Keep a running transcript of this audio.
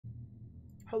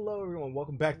Hello everyone,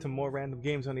 welcome back to more random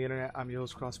games on the internet. I'm your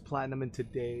host Cross Platinum, and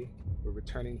today we're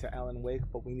returning to Alan Wake,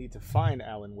 but we need to find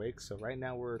Alan Wake. So right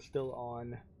now we're still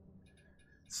on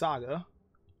Saga.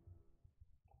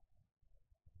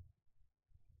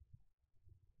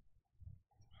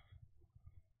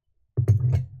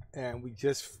 And we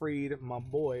just freed my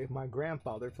boy, my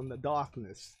grandfather, from the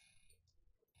darkness.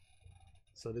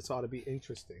 So this ought to be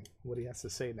interesting, what he has to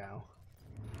say now.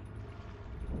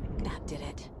 That did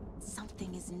it.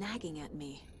 Something is nagging at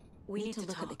me. We need to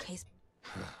look at the case.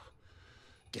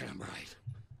 Damn right.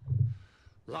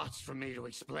 Lots for me to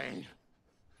explain.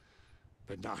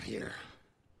 But not here.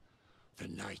 The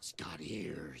night's got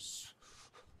ears.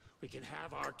 We can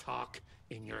have our talk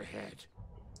in your head.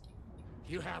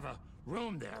 You have a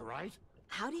room there, right?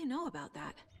 How do you know about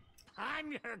that?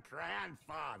 I'm your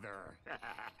grandfather.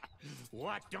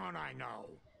 What don't I know?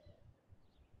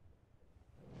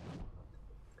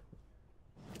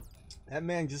 That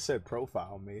man just said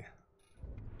profile me.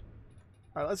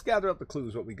 Alright, let's gather up the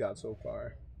clues, what we got so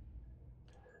far.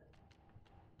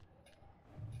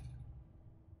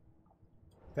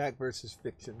 Fact versus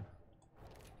fiction.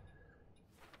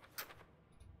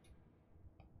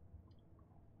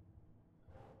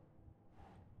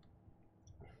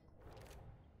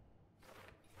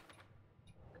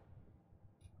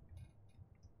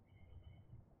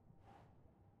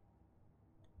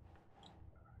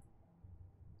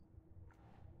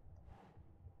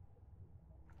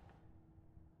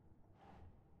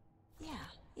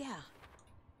 Yeah.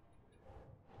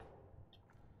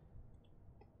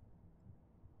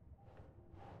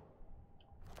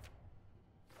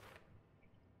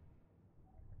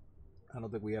 I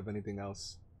don't think we have anything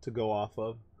else to go off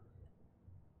of.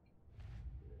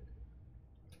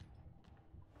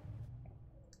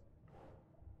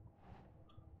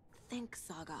 Think,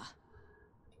 Saga.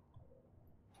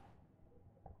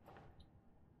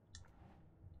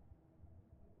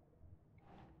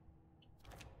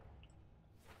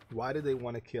 Why did they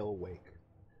want to kill Wake?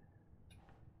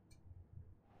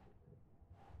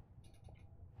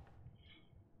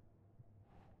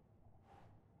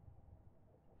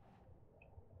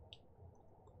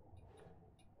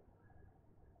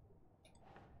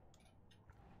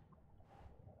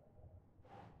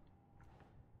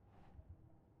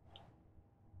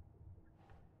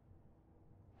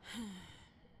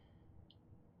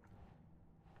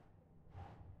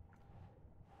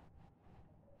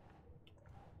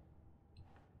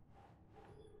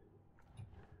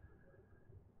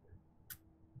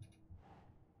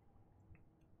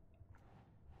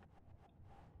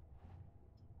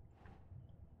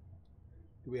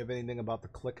 Do we have anything about the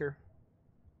clicker?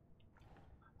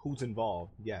 Who's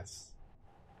involved? Yes.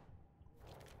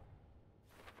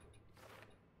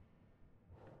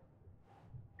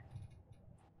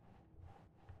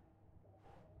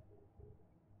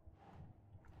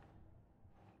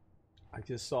 I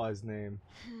just saw his name.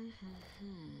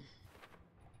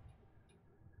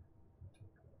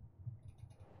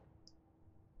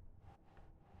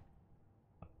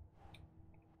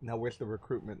 Now where's the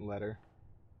recruitment letter?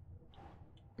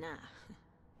 Nah.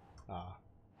 Ah.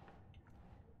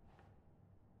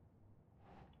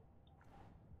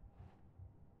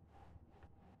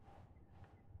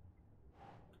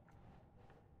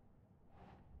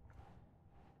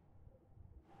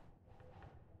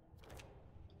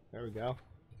 There we go.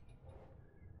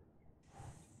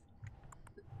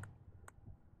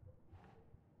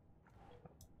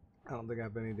 I don't think I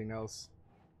have anything else.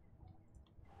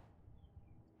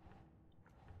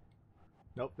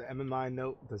 Nope, the MMI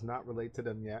note does not relate to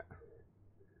them yet.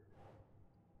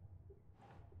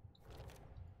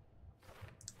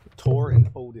 Tor and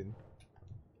Odin.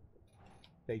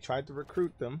 They tried to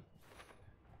recruit them.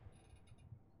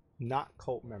 Not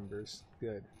cult members.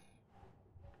 Good.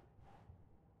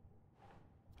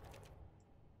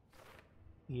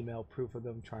 Email proof of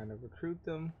them trying to recruit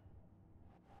them.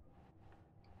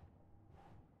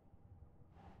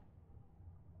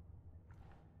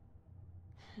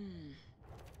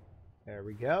 There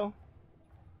we go.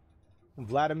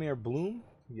 Vladimir Bloom.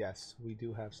 Yes, we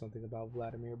do have something about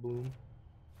Vladimir Bloom.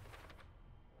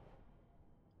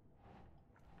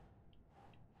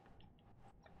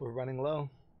 We're running low.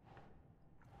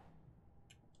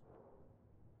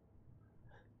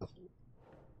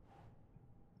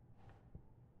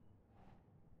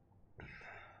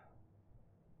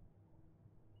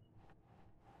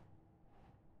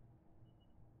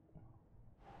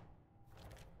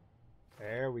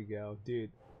 There we go,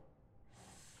 dude.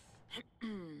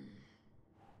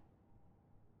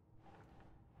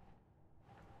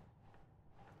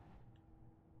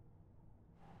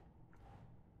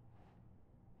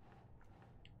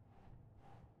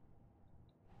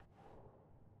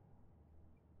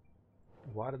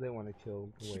 Why do they want to kill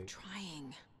Keep Wake?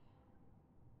 trying.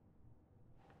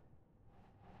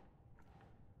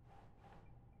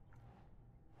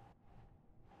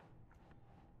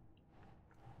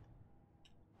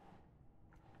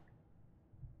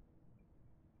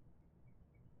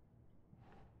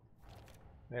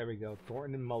 There we go.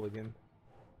 Thornton and Mulligan.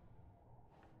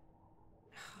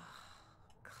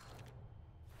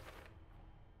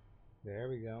 There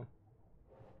we go.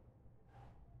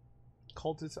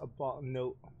 Cultists about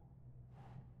note.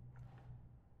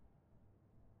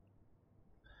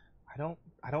 I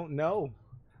don't know.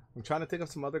 I'm trying to think of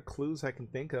some other clues I can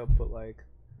think of, but like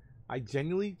I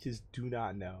genuinely just do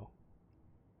not know.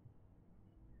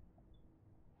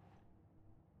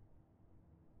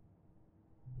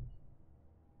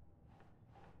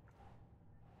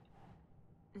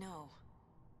 No.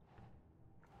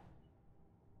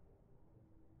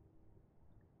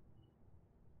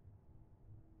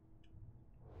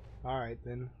 Alright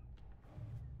then.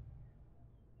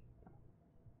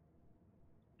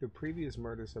 The previous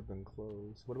murders have been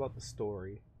closed. What about the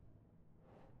story?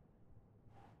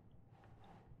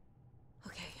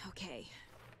 Okay.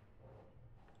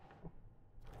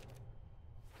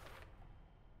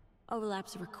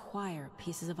 Overlaps require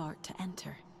pieces of art to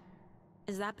enter.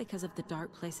 Is that because of the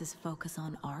dark place's focus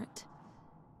on art?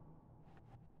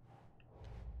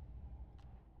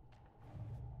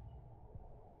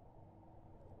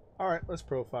 Alright, let's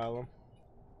profile them.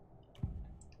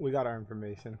 We got our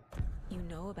information. You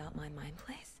know about my mind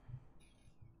place?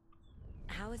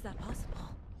 How is that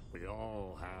possible? We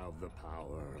all have the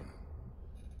power.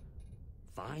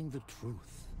 Find the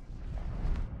truth.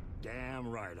 Damn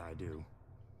right I do.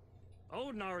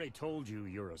 Odin already told you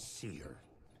you're a seer.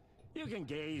 You can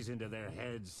gaze into their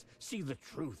heads, see the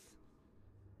truth.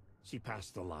 See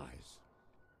past the lies.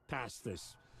 Past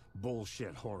this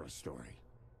bullshit horror story.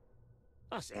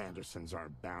 Us Andersons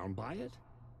aren't bound by it.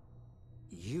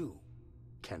 You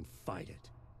can fight it.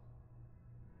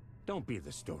 Don't be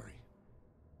the story.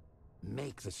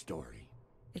 Make the story.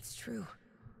 It's true.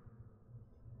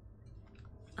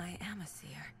 I am a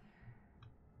seer.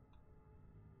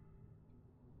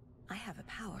 I have a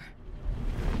power.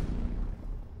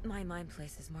 My mind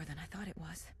place is more than I thought it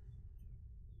was.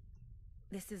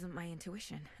 This isn't my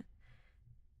intuition.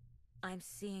 I'm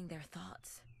seeing their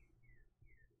thoughts.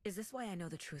 Is this why I know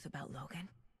the truth about Logan?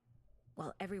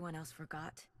 While everyone else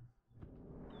forgot?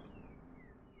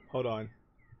 Hold on.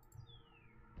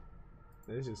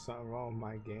 There's just something wrong with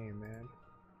my game, man.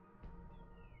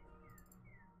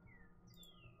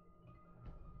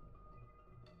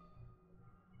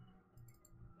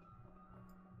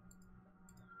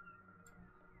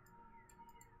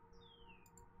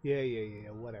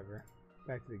 Yeah, whatever.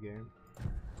 Back to the game.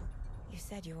 You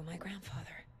said you were my grandfather.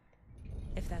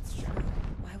 If that's true,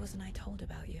 why wasn't I told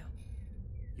about you?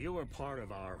 You were part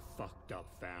of our fucked up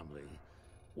family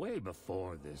way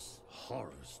before this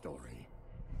horror story.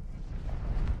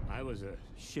 I was a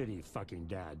shitty fucking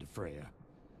dad to Freya.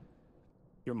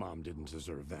 Your mom didn't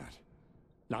deserve that.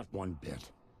 Not one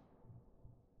bit.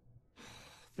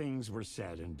 Things were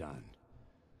said and done.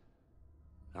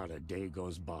 Not a day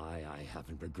goes by I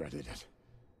haven't regretted it.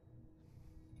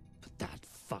 But that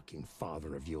fucking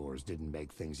father of yours didn't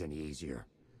make things any easier.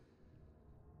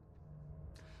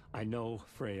 I know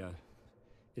Freya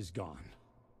is gone.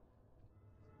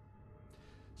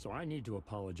 So I need to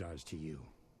apologize to you.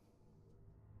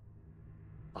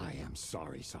 I am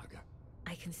sorry, Saga.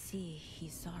 I can see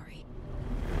he's sorry.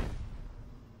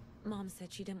 Mom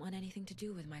said she didn't want anything to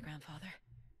do with my grandfather.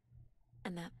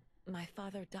 And that my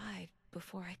father died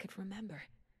before I could remember.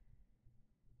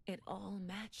 It all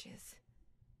matches.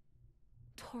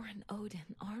 Tor and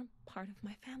Odin are part of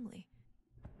my family.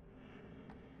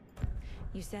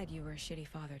 You said you were a shitty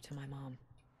father to my mom.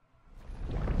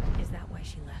 Is that why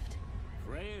she left?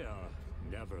 Freya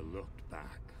never looked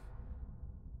back.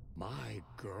 My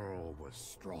girl was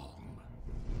strong.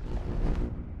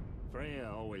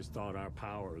 Freya always thought our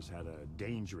powers had a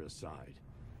dangerous side.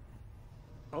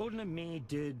 Odin and me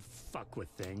did fuck with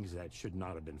things that should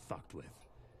not have been fucked with.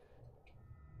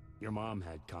 Your mom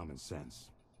had common sense.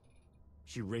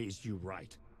 She raised you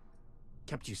right.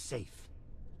 Kept you safe.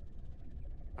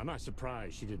 I'm not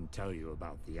surprised she didn't tell you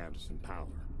about the Anderson power.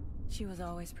 She was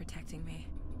always protecting me.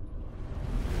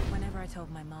 Whenever I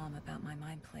told my mom about my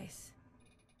mind place,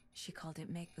 she called it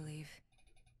make-believe.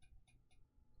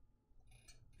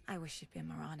 I wish she'd been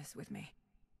more honest with me.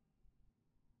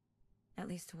 At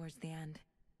least towards the end.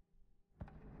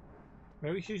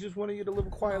 Maybe she just wanted you to live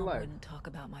a quiet Mom life. wouldn't talk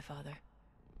about my father.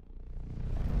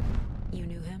 You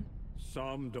knew him?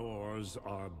 Some doors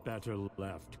are better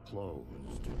left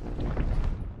closed.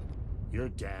 Your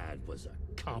dad was a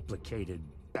complicated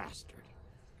bastard.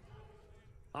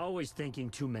 Always thinking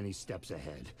too many steps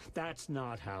ahead. That's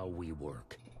not how we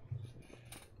work.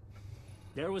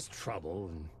 There was trouble,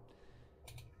 and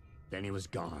then he was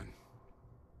gone.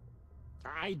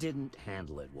 I didn't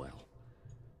handle it well.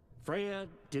 Freya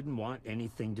didn't want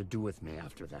anything to do with me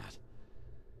after that.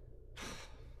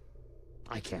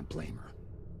 I can't blame her.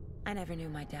 I never knew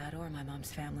my dad or my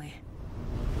mom's family.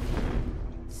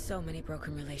 So many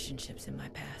broken relationships in my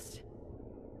past.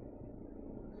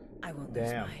 I won't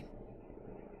lose mine.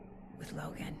 With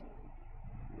Logan.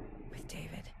 With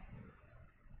David.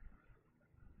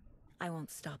 I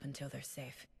won't stop until they're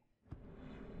safe.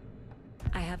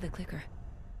 I have the clicker.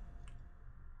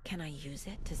 Can I use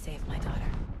it to save my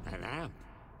daughter? An amp?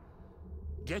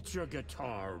 Get your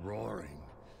guitar roaring,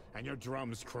 and your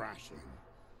drums crashing.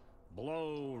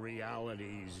 Blow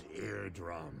reality's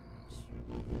eardrums.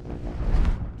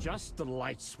 Just the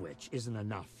light switch isn't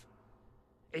enough.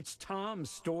 It's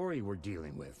Tom's story we're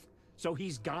dealing with, so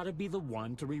he's gotta be the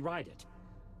one to rewrite it.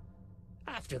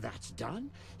 After that's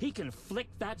done, he can flick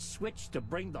that switch to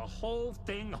bring the whole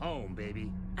thing home,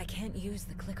 baby. I can't use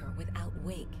the clicker without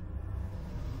Wake.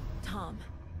 Tom,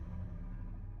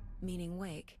 meaning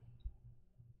Wake,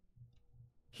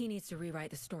 he needs to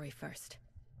rewrite the story first.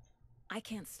 I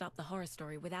can't stop the horror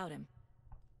story without him.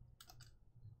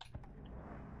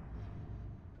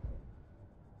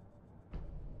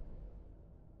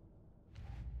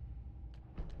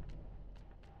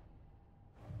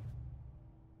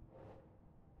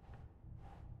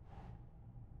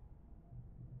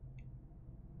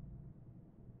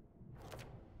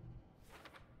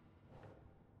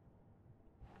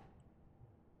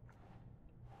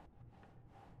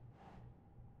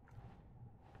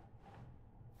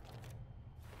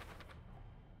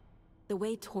 The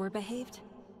way Tor behaved,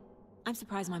 I'm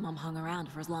surprised my mom hung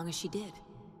around for as long as she did.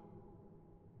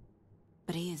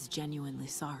 But he is genuinely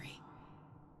sorry.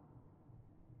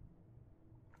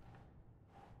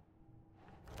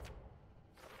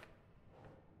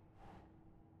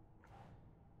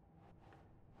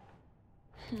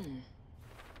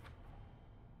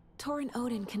 Tor and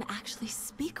Odin can actually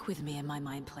speak with me in my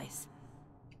mind place,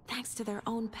 thanks to their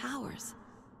own powers.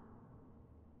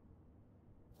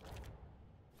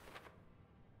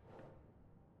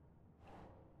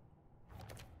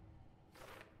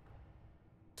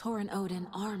 Tor and Odin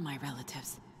are my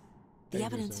relatives. The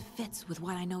evidence fits with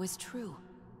what I know is true.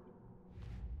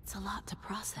 It's a lot to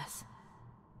process.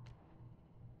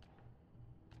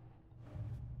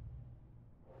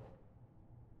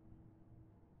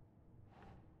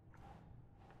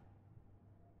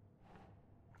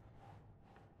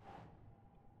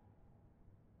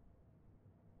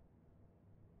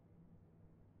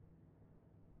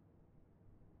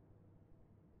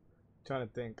 Trying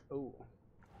to think. Oh.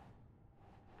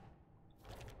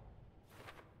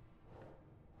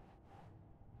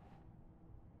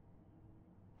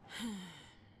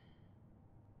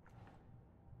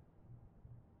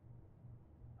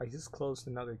 I just closed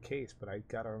another case, but I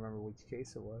gotta remember which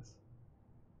case it was.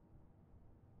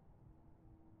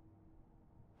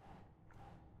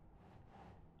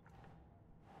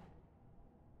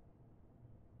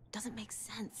 Doesn't make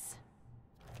sense.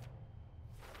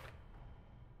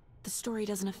 The story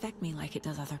doesn't affect me like it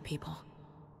does other people.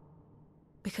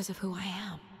 Because of who I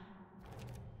am.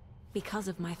 Because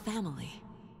of my family.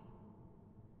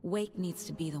 Wake needs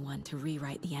to be the one to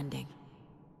rewrite the ending.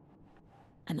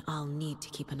 And I'll need to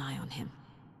keep an eye on him.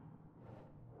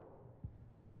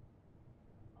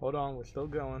 Hold on, we're still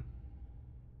going.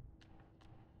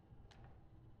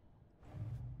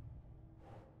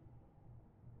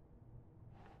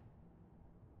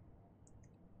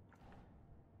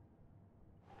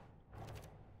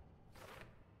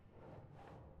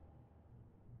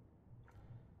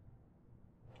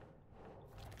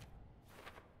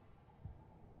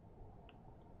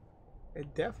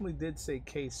 It definitely did say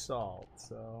case solved,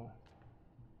 so...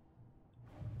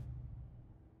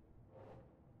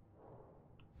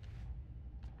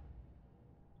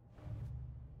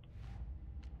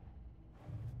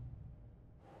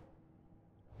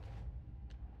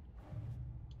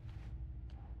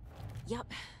 Yep.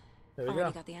 There we Already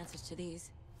go. got the answers to these.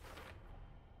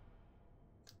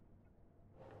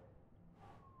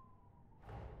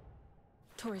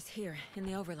 Tor is here, in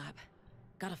the overlap.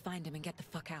 Gotta find him and get the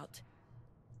fuck out.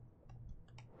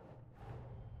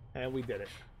 And we did it.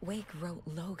 Wake wrote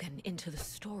Logan into the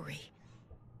story.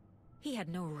 He had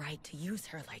no right to use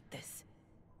her like this.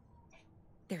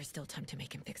 There is still time to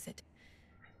make him fix it.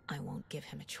 I won't give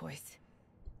him a choice.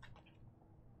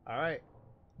 Alright.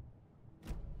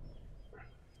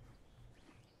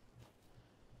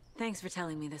 Thanks for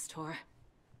telling me this, Tor.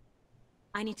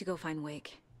 I need to go find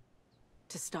Wake.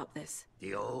 To stop this.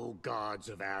 The old gods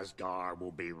of Asgard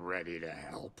will be ready to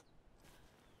help.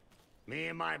 Me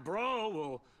and my bro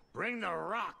will bring the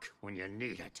rock when you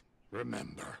need it.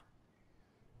 Remember,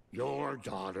 your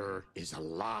daughter is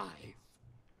alive.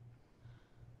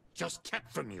 Just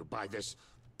kept from you by this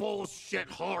bullshit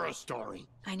horror story.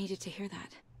 I needed to hear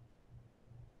that.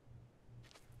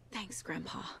 Thanks,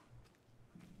 Grandpa.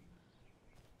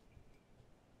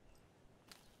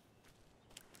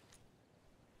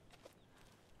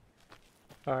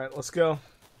 Alright, let's go.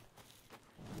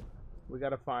 We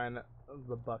gotta find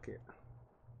the bucket.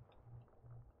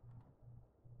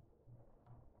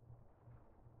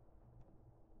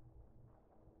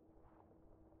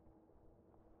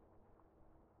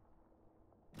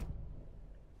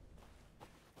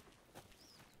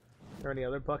 Is there any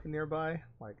other bucket nearby?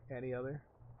 Like any other?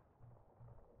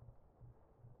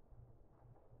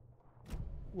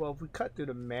 Well, if we cut through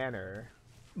the manor,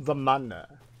 the manor,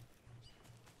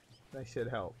 that should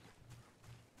help.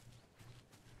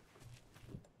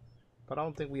 But I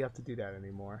don't think we have to do that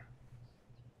anymore.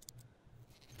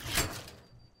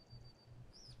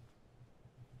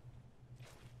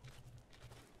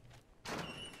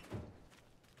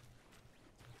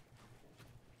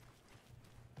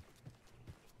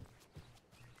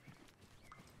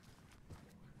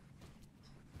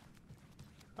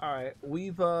 All right,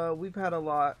 we've had a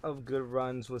lot of good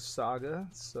runs with Saga,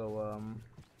 so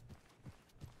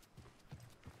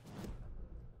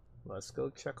let's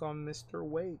go check on Mr.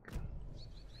 Wake.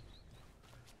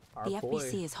 Our The boy.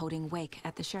 FBC is holding Wake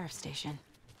at the sheriff's station.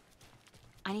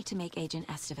 I need to make Agent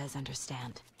Estevez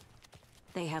understand.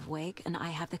 They have Wake and I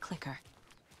have the clicker.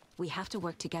 We have to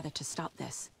work together to stop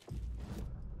this.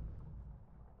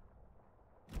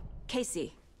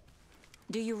 Casey.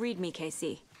 Do you read me,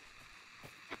 Casey?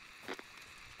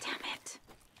 Damn it.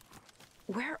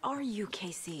 Where are you,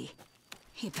 Casey?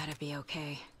 He better be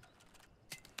okay.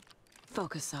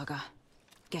 Focus, Saga.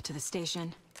 Get to the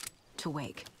station, to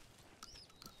Wake.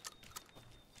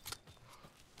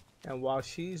 And while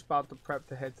she's about to prep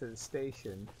to head to the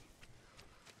station,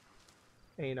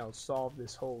 and, you know, solve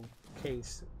this whole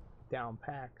case down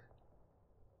pack,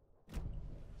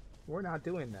 we're not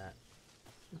doing that.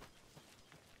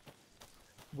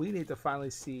 We need to finally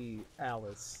see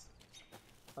Alice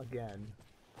again.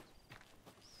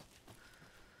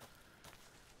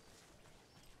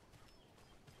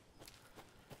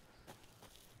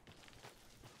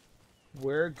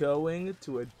 We're going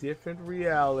to a different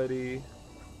reality.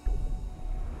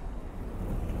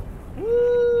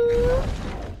 Woo!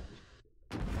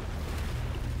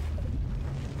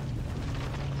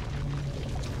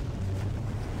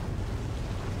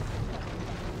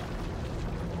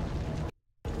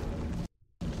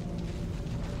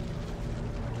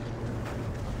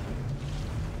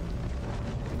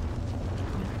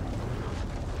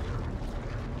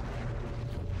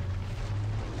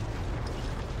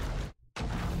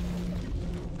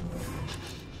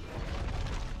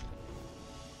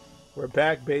 We're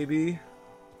back, baby.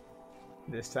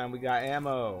 This time we got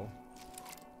ammo.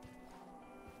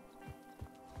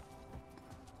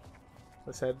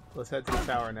 Let's head to the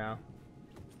tower now.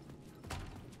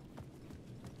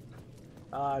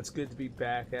 Ah, it's good to be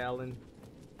back, Alan.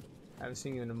 I haven't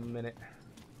seen you in a minute.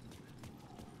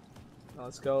 Now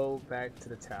let's go back to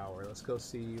the tower. Let's go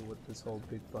see what this whole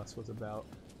big fuss was about.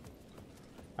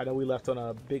 I know we left on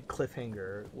a big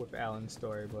cliffhanger with Alan's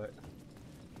story, but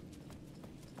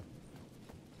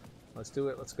let's do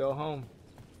it. Let's go home.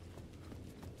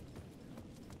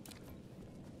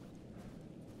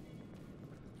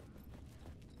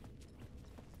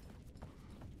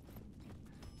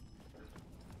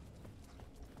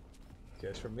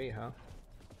 Just for me, huh?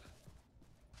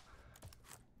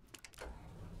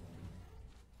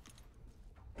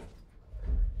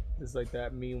 This is like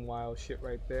that meanwhile shit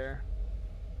right there.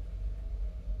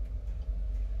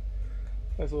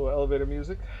 Nice little elevator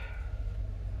music.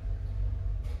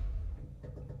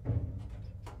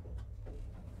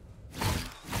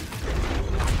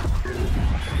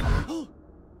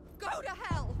 Go to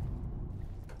hell!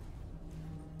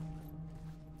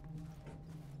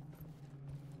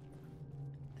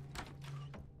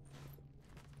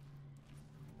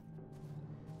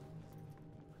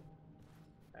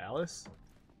 Alice?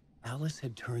 Alice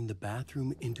had turned the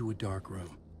bathroom into a dark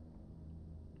room.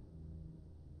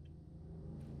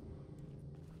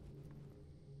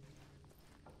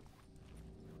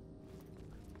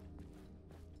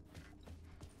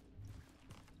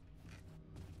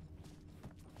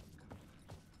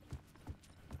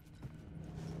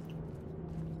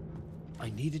 I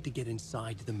needed to get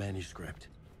inside the manuscript.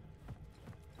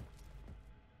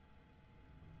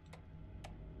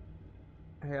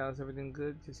 Hey, how's everything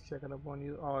good? Just checking up on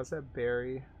you. Oh, is that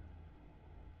Barry?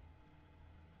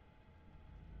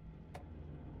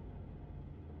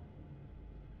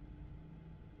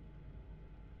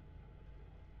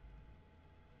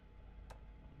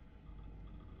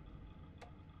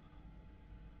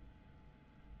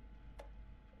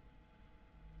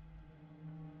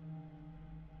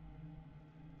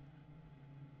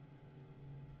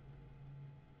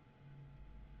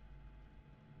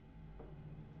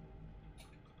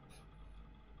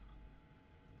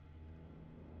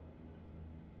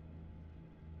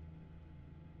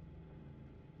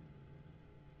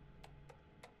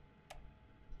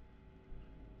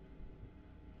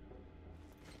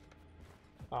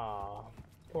 Aw,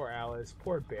 poor Alice.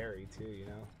 Poor Barry, too, you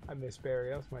know. I miss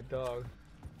Barry. That was my dog.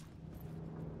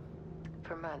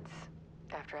 For months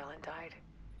after Ellen died,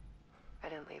 I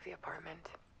didn't leave the apartment.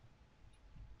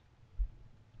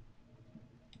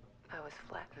 I was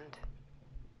flattened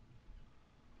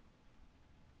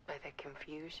by the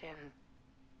confusion,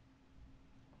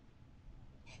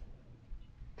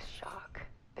 the shock,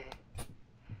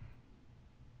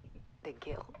 the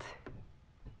guilt,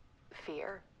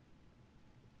 fear.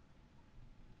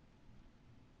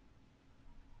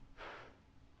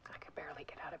 I could barely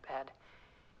get out of bed.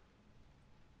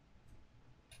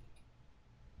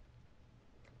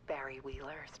 Barry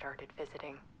Wheeler started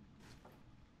visiting.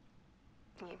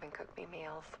 He even cooked me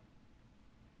meals.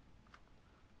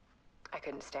 I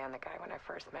couldn't stand the guy when I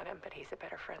first met him, but he's a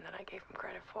better friend than I gave him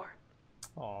credit for.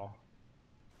 Aw.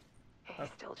 He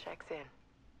still checks in,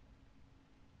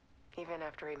 even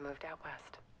after he moved out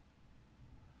west.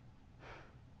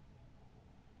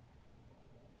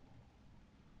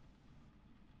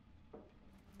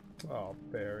 Oh,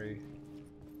 Barry.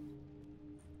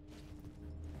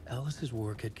 Alice's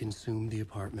work had consumed the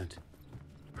apartment.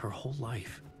 Her whole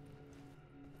life.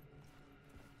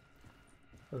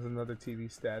 There's another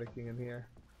TV staticking in here.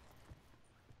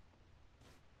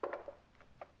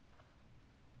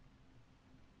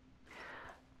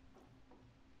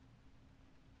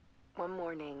 One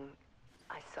morning,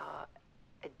 I saw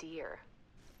a deer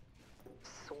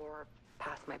soar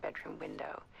past my bedroom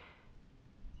window.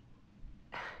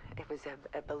 It was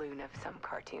a balloon of some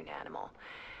cartoon animal.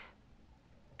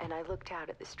 And I looked out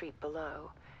at the street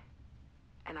below,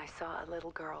 and I saw a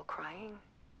little girl crying.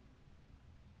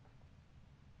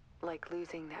 Like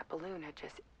losing that balloon had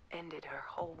just ended her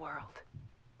whole world.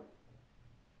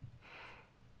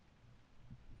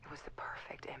 It was the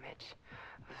perfect image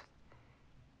of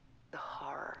the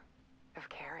horror of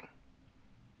caring.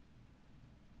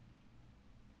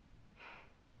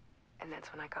 And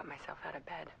that's when I got myself out of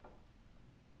bed.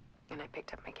 And I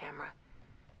picked up my camera.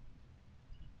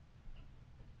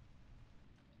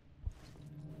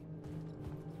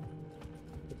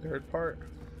 The third part.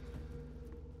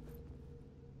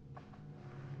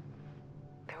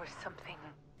 There was something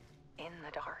in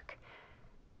the dark.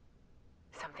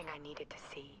 Something I needed to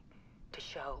see, to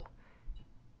show.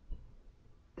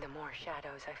 The more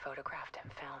shadows I photographed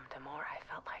and filmed, the more I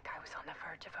felt like I was on the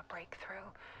verge of a breakthrough.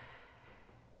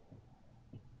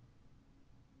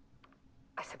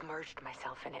 I submerged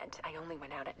myself in it. I only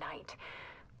went out at night.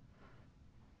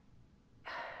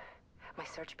 My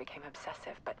search became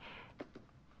obsessive, but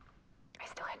I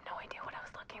still had no idea what I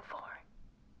was looking for.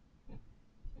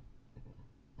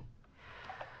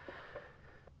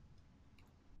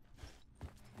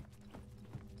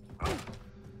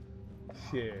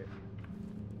 Shit.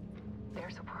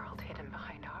 There's a world hidden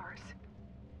behind ours.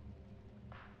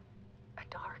 A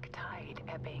dark tide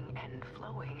ebbing and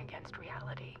flowing against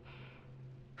reality.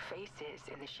 Faces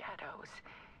in the shadows.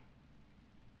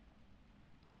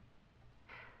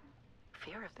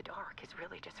 Fear of the dark is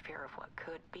really just fear of what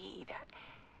could be,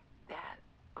 that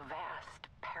vast,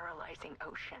 paralyzing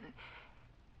ocean.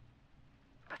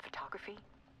 But photography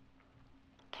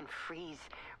can freeze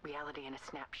reality in a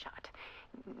snapshot,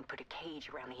 put a cage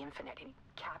around the infinite and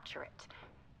capture it.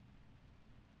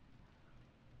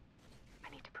 I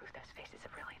need to prove those faces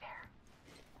are really there.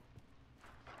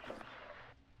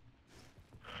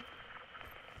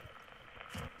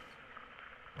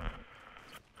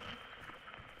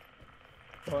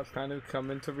 Well, it's time to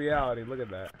come into reality. Look at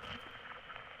that.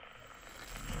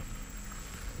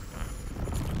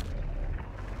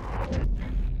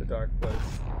 The dark place.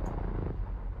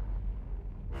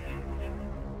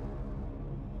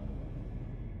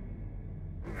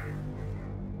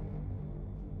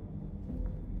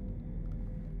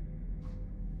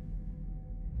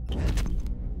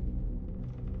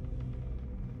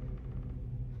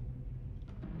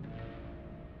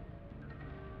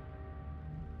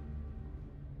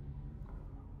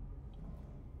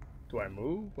 Do I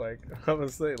move? Like,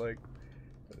 honestly, like,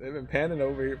 They've been panning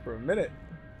over here for a minute.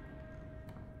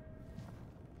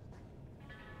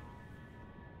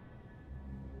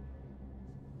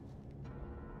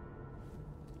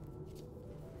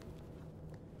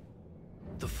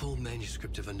 The full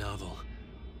manuscript of a novel.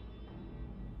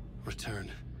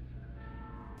 Return.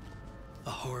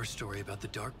 A horror story about the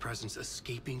dark presence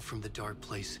escaping from the dark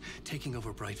place, taking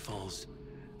over Bright Falls.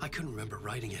 I couldn't remember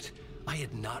writing it. I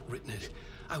had not written it.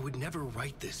 I would never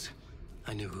write this.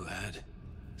 I knew who had.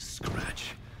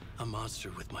 Scratch. A monster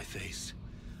with my face.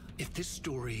 If this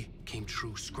story came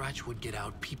true, Scratch would get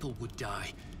out, people would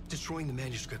die. Destroying the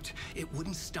manuscript, it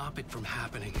wouldn't stop it from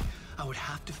happening. I would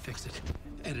have to fix it,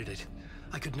 edit it.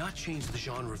 I could not change the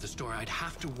genre of the story. I'd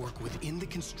have to work within the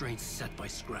constraints set by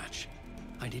Scratch.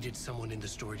 I needed someone in the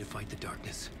story to fight the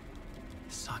darkness.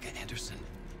 Saga Anderson.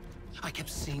 I kept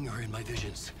seeing her in my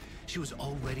visions. She was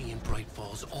already in Bright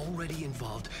Falls, already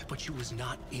involved, but she was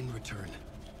not in Return.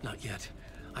 Not yet.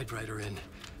 I'd write her in.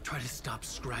 Try to stop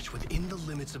Scratch within the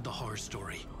limits of the horror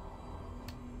story.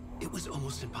 It was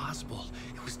almost impossible.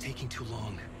 It was taking too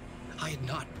long. I had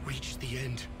not reached the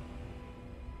end.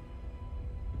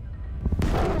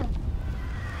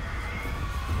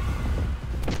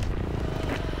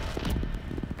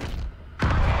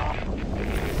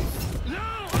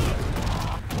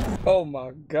 Oh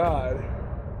my god.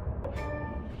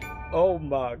 Oh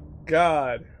my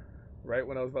god. Right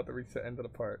when I was about to reach the end of the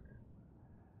part.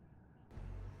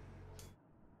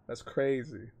 That's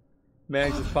crazy.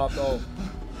 Man just popped off.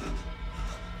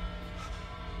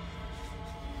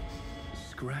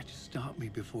 Scratch stopped me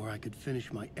before I could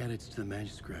finish my edits to the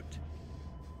manuscript.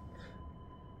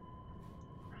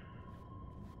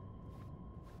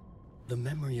 The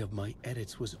memory of my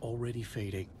edits was already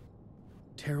fading.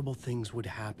 Terrible things would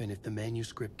happen if the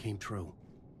manuscript came true.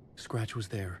 Scratch was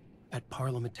there, at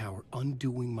Parliament Tower,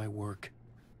 undoing my work.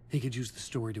 He could use the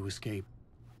story to escape.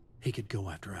 He could go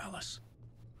after Alice.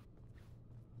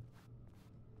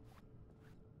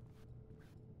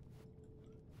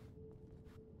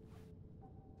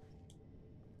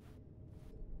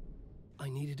 I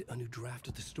needed a new draft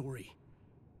of the story.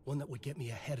 One that would get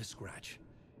me ahead of Scratch.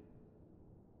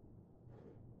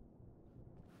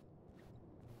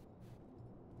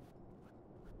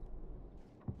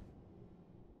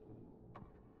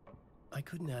 I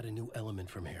couldn't add a new element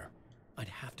from here. I'd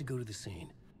have to go to the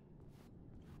scene.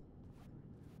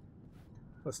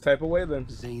 Let's type away then.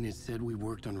 Zane had said we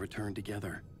worked on Return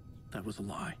together. That was a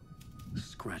lie.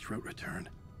 Scratch wrote Return.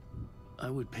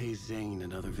 I would pay Zane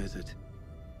another visit.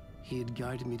 He had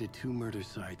guided me to 2 murder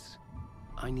sites.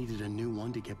 I needed a new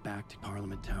one to get back to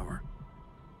Parliament Tower.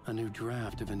 A new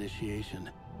draft of Initiation.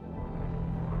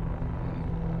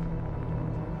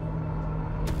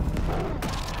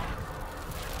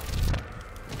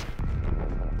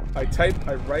 I type,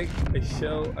 I write, I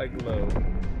show, I glow.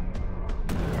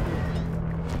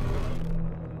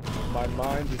 My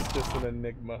mind is just an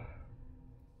enigma.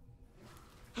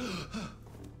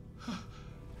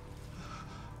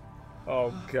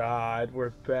 Oh god, we're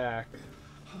back.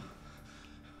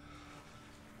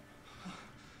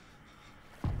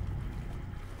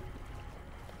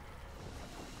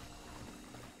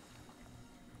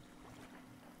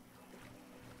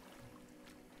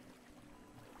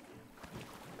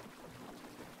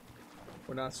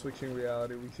 We're not switching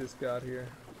reality, we just got here.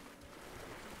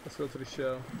 Let's go to the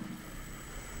show.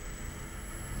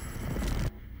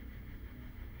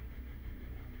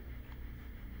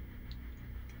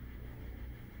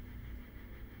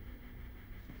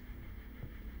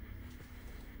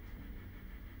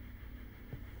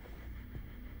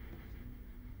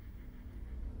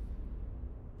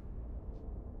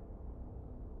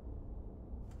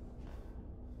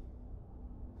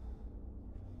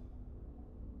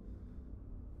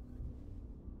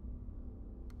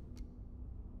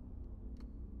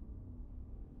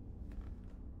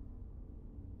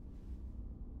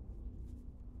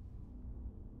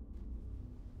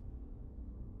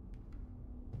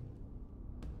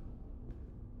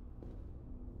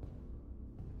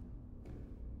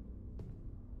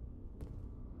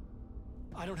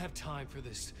 I don't have time for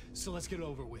this, so let's get it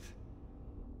over with.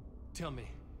 Tell me,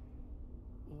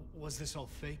 was this all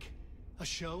fake? A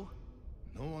show?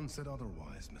 No one said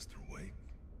otherwise, Mr. Wake.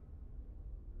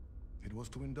 It was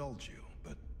to indulge you,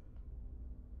 but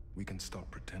we can stop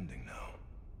pretending now.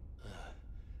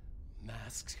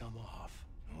 Masks come off.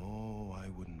 Oh, I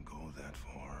wouldn't go that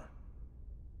far.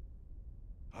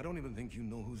 I don't even think you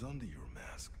know who's under your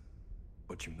mask,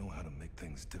 but you know how to make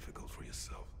things difficult for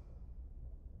yourself.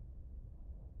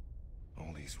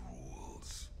 All these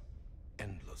rules,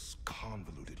 endless,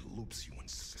 convoluted loops you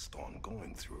insist on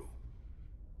going through.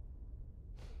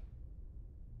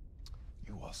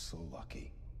 You are so lucky.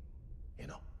 You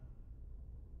know?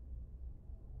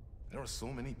 There are so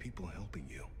many people helping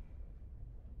you.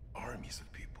 Armies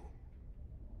of people.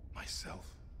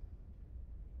 Myself.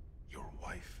 Your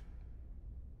wife.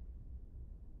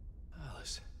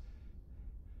 Alice.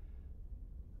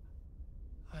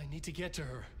 I need to get to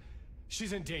her.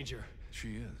 She's in danger.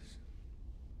 She is.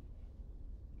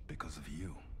 Because of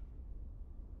you.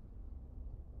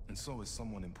 And so is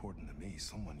someone important to me,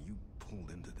 someone you pulled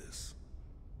into this.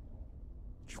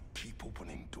 You keep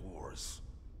opening doors.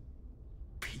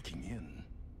 Peeking in.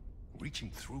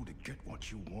 Reaching through to get what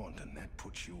you want, and that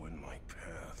puts you in my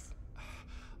path.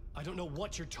 I don't know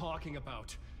what you're talking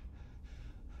about.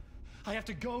 I have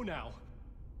to go now.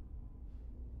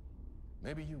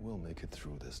 Maybe you will make it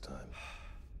through this time.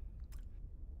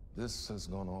 This has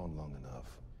gone on long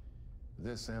enough.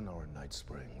 This and our night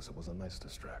springs. It was a nice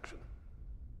distraction.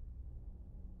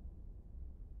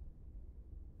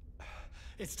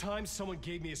 It's time someone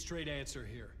gave me a straight answer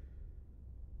here.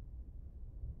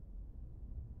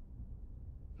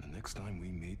 The next time we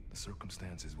meet, the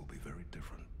circumstances will be very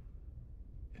different.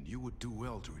 And you would do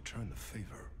well to return the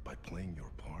favor by playing your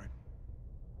part.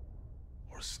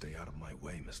 Or stay out of my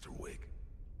way, Mr. Wake.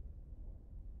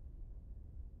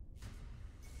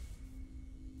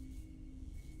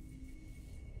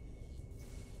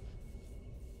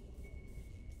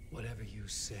 Whatever you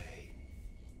say.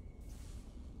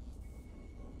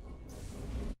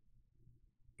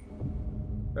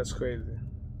 That's crazy.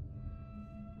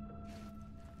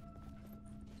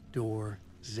 Door,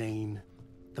 Zane,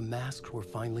 the masks were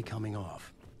finally coming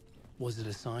off. Was it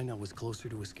a sign I was closer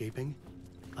to escaping?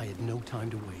 I had no time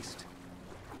to waste.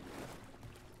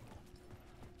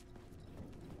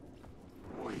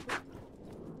 Wake.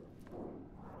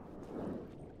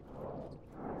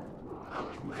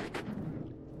 Alan Wake.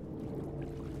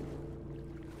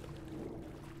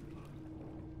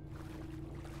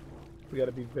 We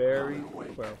gotta be very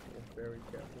careful, very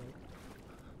careful.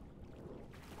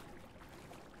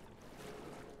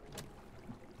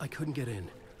 I couldn't get in.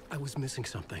 I was missing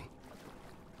something.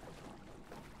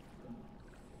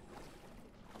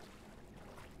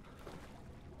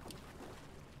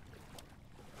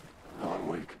 Alan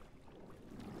Wake.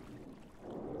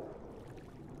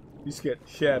 You scared the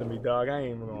shit out of me, dog. I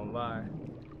ain't even gonna lie.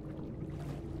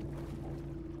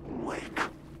 Wake.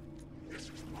 This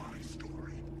is my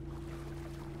story.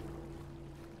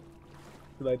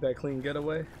 You like that clean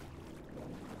getaway?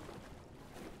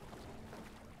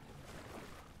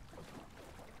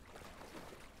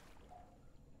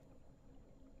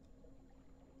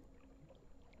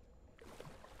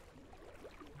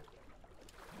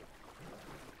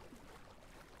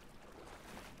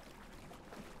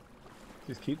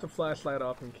 Just keep the flashlight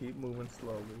off and keep moving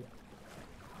slowly.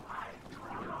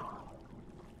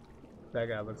 That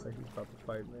guy looks like he's about to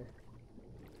fight me.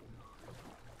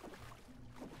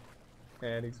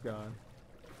 And he's gone.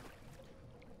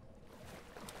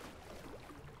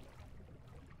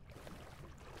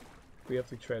 We have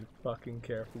to tread fucking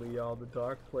carefully, y'all. The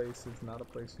dark place is not a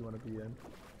place you want to be in.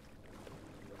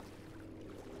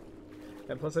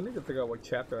 And plus, I need to figure out what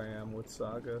chapter I am with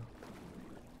Saga.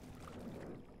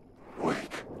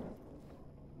 Wake.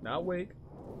 Not Wake.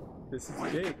 This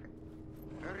is Jake.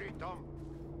 Hurry, Tom.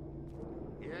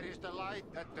 Here is the light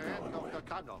at the end of the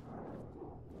tunnel.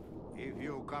 If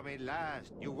you come in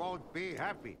last, you won't be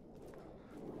happy.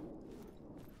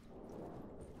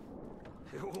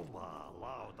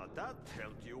 Jumalauta, that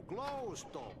held you close,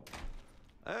 Tom.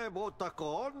 Mutta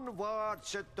onward,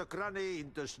 said the granny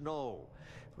in the snow.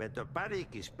 When the panic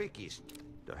is biggest,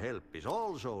 the help is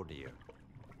also near.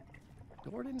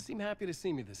 Door didn't seem happy to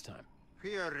see me this time.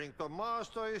 Fearing the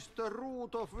master is the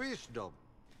root of wisdom.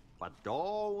 But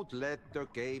don't let the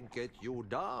game get you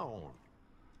down.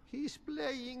 He's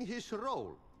playing his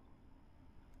role.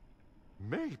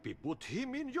 Maybe put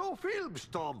him in your films,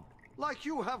 Tom, like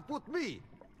you have put me.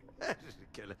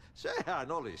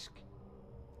 Sehän olisikin.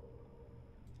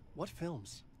 What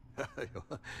films?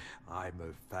 I'm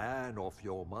a fan of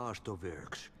your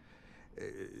masterworks.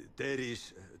 There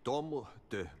is Tom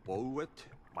the Poet,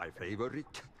 my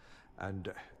favorite,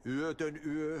 and Yöten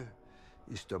Yö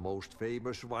is the most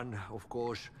famous one, of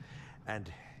course.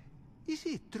 And is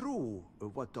it true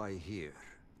what I hear,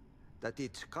 that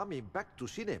it's coming back to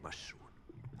cinemas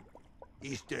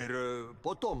soon? Is there a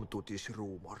bottom to this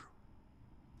rumor?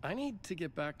 I need to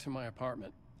get back to my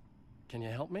apartment. Can you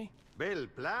help me? Well,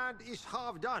 plan is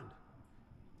half done.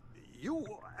 You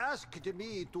asked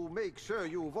me to make sure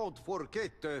you won't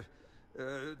forget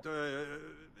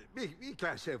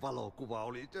mikä se valokuva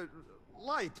oli? The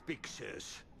light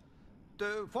pictures.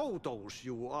 The photos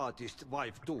you artist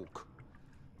wife took.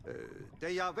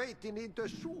 They are waiting in the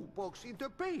shoebox in the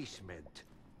basement.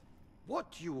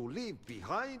 What you leave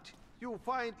behind, you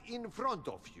find in front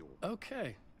of you.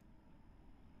 Okay.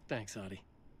 Thanks, Adi.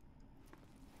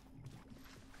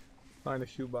 Find a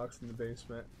shoebox in the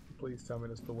basement. Please tell me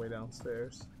that's the way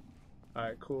downstairs.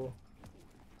 Alright, cool.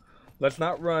 Let's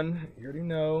not run. You already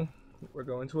know. We're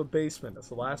going to a basement. That's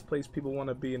the last place people want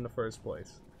to be in the first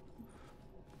place.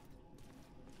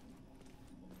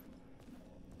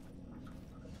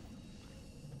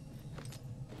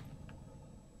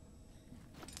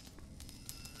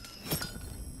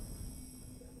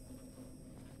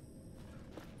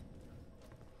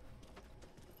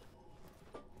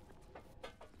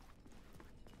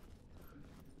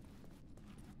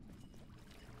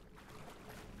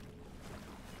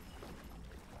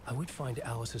 I would find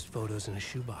Alice's photos in a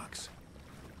shoebox.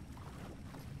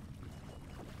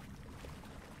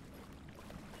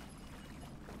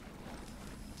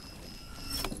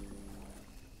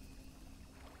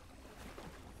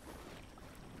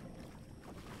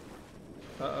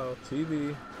 Uh-oh,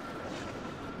 TV.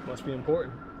 Must be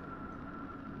important.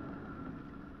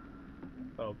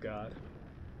 Oh, God.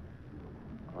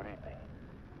 Good evening.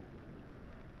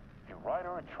 A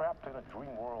writer trapped in a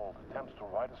dream world attempts to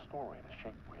write a story to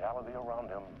shape reality around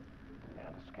him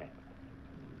and escape.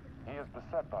 He is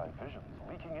beset by visions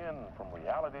leaking in from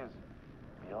realities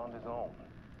beyond his own.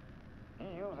 He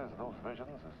uses those visions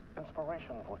as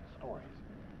inspiration for his stories,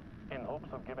 in hopes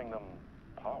of giving them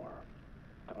power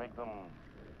to make them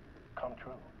come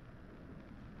true.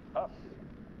 Us,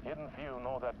 hidden few,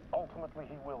 know that ultimately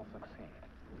he will succeed.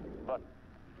 But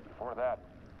before that,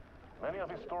 many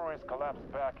of his stories collapse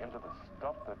back into the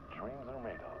stuff that dreams are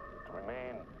made of, to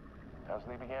remain as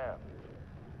they began,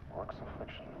 works of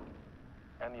fiction.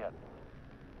 And yet,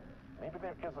 maybe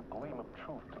there is a gleam of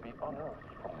truth to be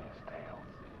unearthed from these tales.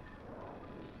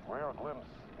 Rare glimpse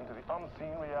into the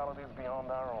unseen realities beyond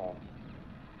our own,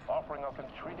 offering us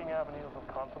intriguing avenues of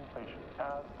contemplation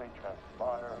as they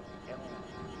transpire in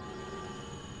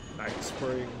Night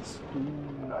Springs.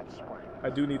 Ooh. Night Springs. I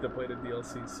do need to play the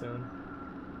DLC soon.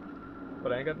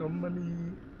 But I ain't got no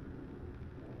money.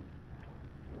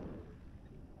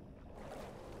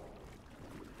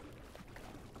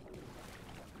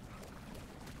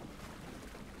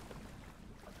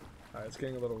 Alright, it's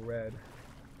getting a little red.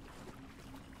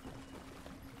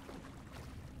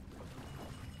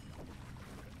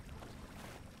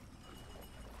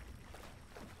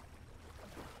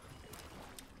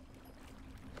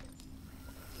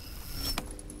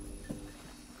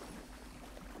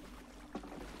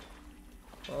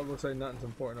 Well, it looks like nothing's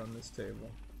important on this table.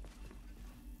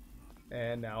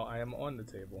 And now I am on the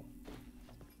table.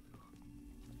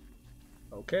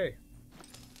 Okay.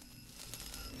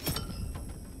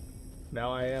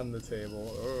 Now I am the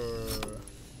table.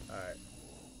 Alright.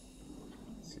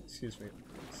 Excuse me.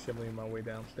 Shimmying my way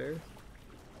downstairs.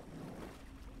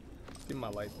 Give me my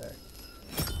light back.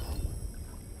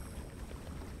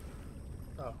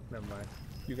 Oh, never mind.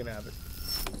 You can have it.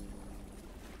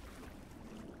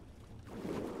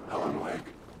 Alan Wake.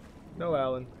 No,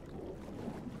 Alan.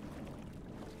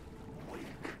 Wake.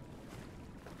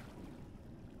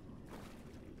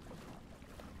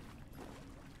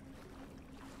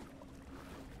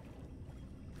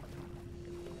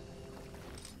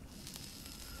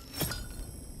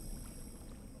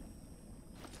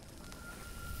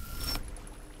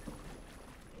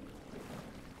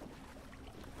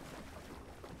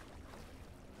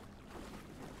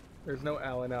 There's no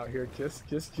Alan out here,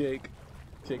 just Jake.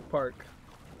 Jake Park.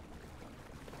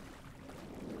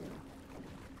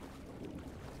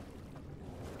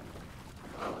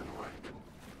 Alan Wake.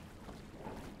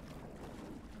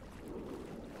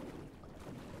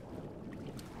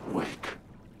 Wake.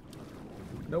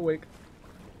 No Wake.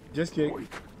 Just Jake. Wake.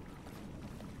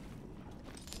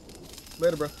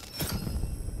 Later, bro.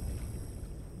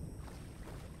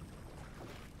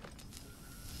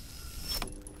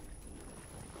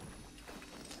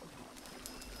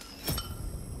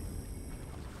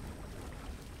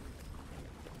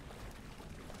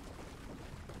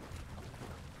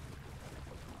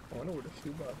 I wonder where the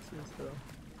shoebox is, though.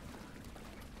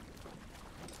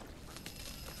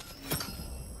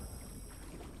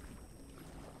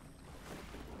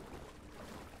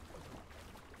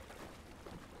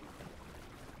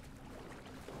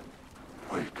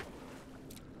 Wake.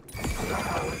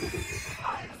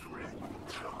 I've written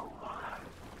through.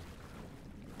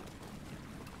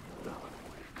 Alan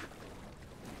Wake.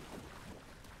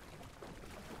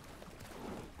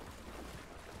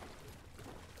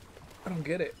 I don't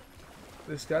get it.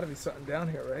 There's gotta be something down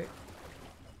here, right?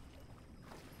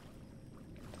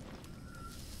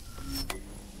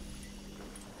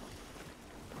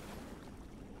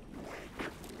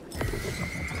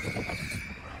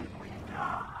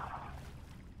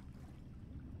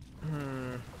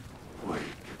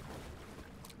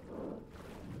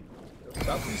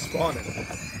 Stop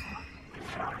respawning.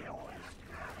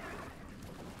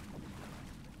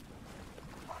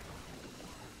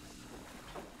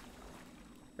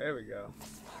 There we go.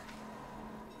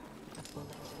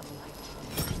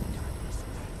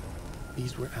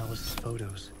 These were Alice's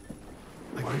photos.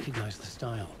 I recognized the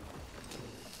style.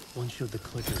 One showed the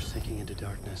clicker sinking into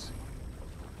darkness.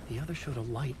 The other showed a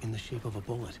light in the shape of a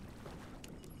bullet.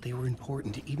 They were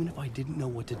important, even if I didn't know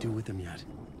what to do with them yet.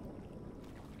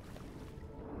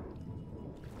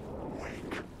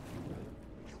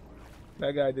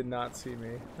 That guy did not see me.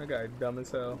 That guy dumb as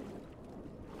hell.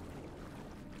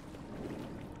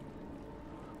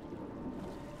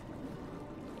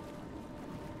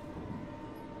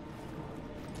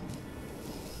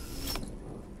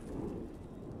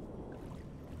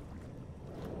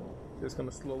 Just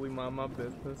gonna slowly mind my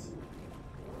business.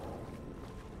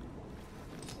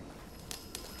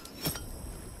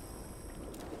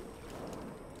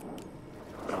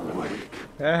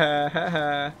 Ha ha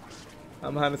ha.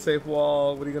 I'm behind a safe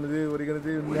wall. What are you gonna do? What are you gonna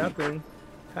do? Nothing.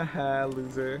 Haha,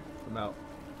 loser. I'm out.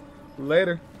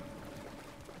 Later.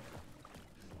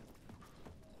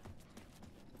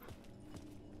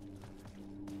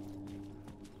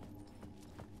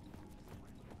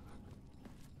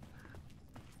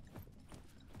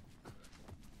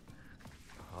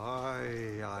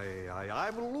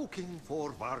 I'm looking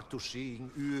forward to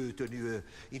seeing Utenue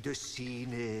in the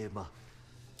cinema.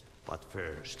 But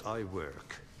first, I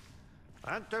work.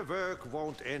 And the work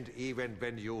won't end even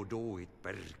when you do it,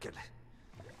 perkele.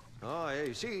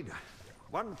 Hey, siinä.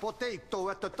 One potato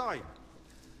at a time.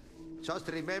 Just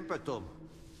remember, Tom.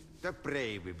 The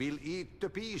brave will eat the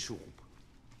pea soup.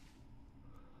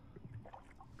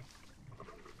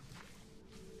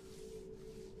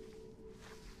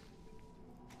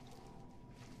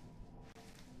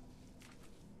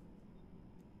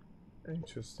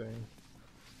 Interesting.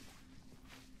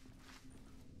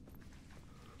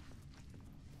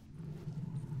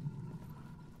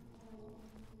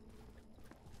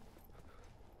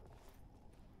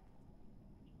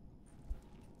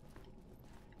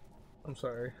 I'm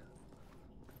sorry.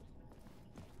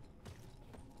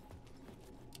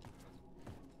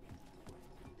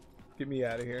 Get me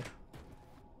out of here.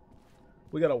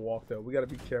 We gotta walk though. We gotta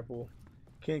be careful.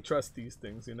 Can't trust these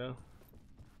things, you know?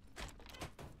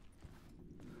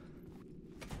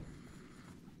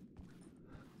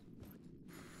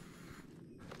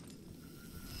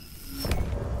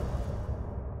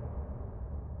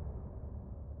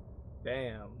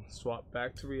 Damn. Swap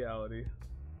back to reality.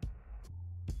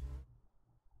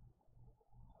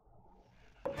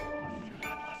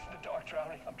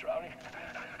 Drowning. I'm drowning.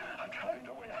 I'm drowning.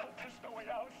 No way out. There's no way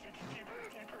out. It's deeper,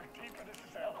 deeper, deeper. This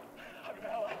is hell. I'm in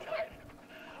hell. I died.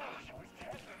 I wish I was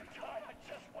dead. Let me die. I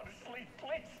just want to sleep.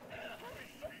 Please. Let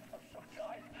me sleep. I'm so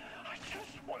tired. I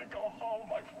just want to go home.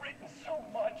 I've written so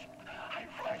much. I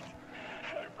write.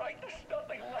 And I write. There's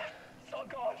nothing left. It's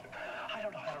all gone. I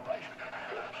don't know how to write.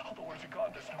 All the words are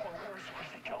gone. There's no more words.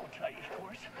 Where'd they go? Did I eat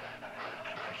words?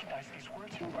 I don't recognize these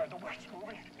words. Who are the words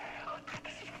moving?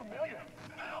 This is familiar.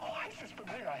 Oh, why is this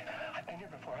familiar? I've been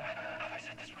here before. Have I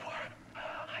said this before?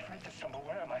 I've read this somewhere.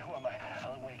 Where am I? Who am I?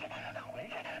 Alan Wake. Alan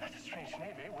Wake? That's a strange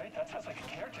name, eh? Wait, that sounds like a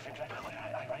character's name.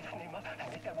 I write a name up. I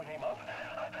make that name up.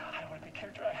 I don't want to be a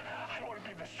character. I don't want to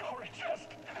be the story.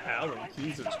 Just... Alan,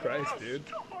 Jesus Christ, dude.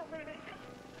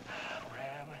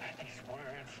 Ram these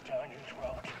words down your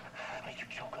throat. Make you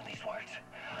choke on these words.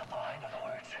 Oh, I know the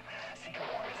words. Secret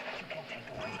words. You can't take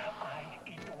the words. I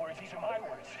eat the words. These are my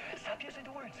words. Stop using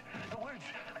the words. The words.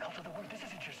 Also, the word. This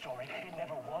isn't your story. It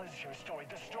never was your story.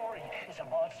 The story is a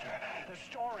monster. The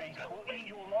story will eat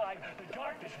you alive. The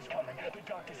darkness is coming. The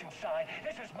darkness inside.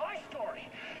 This is my story.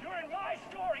 You're in my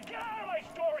story. Get out of my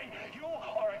story. You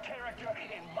are a character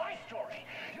in my story.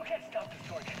 You can't stop the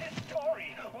story. This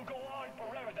story will go on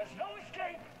forever. There's no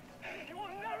escape. You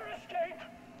will never escape.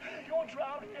 You will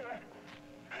drown here.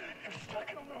 You're stuck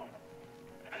in a loop.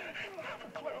 You don't have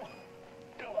a clue.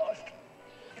 You're lost.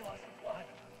 You lost the plot.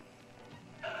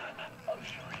 I'll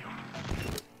show you.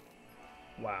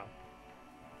 Wow.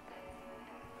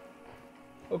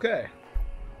 Okay.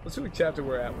 Let's see what chapter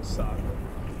we're at with Saga.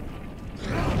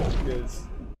 Because,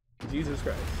 Jesus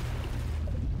Christ.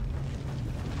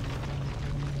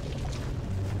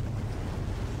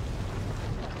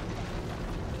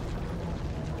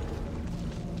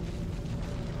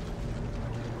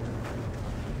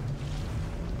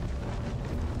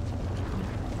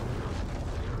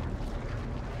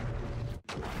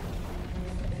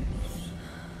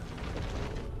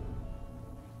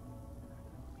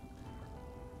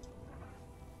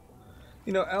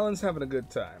 You know, Alan's having a good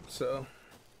time, so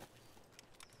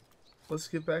let's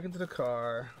get back into the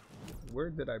car. Where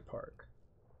did I park?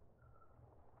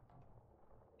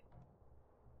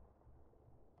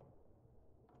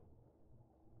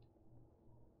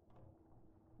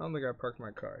 I don't think I parked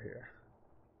my car here.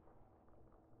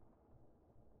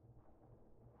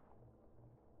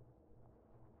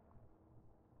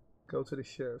 Go to the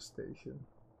sheriff's station.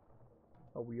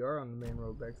 Oh, we are on the main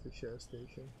road back to the sheriff's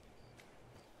station.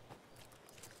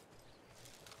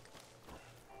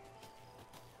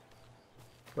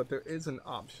 But there is an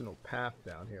optional path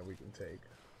down here we can take.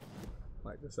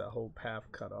 Like, there's that whole path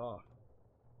cut off.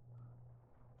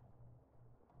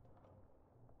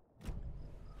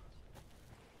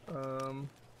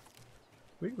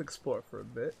 We can explore for a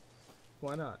bit.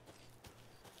 Why not?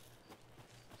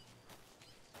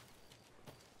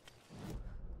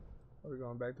 Are we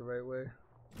going back the right way?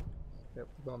 Yep,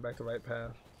 we're going back the right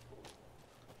path.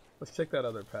 Let's check that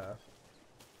other path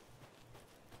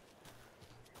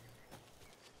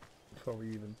before we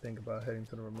even think about heading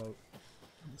to the remote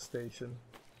station.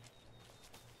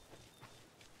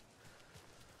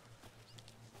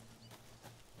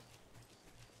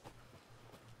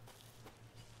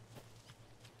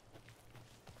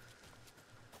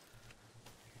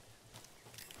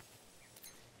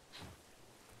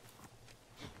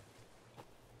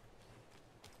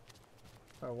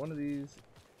 One of these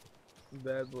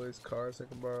bad boys' cars I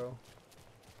can borrow?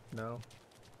 No?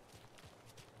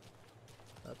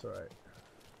 That's alright.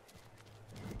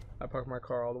 I parked my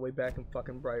car all the way back in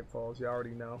fucking Bright Falls, you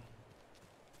already know.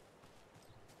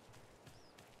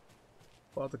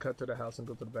 We'll have to cut to the house and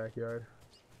go to the backyard.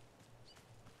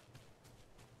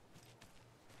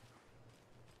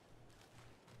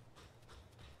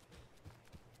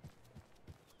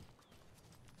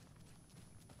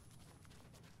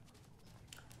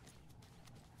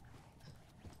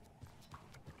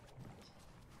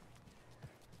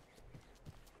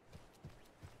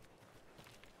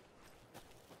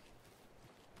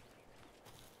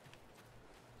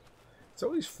 It's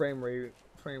always frame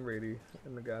ratey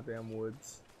in the goddamn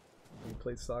woods. When you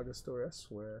play Saga Story, I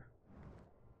swear.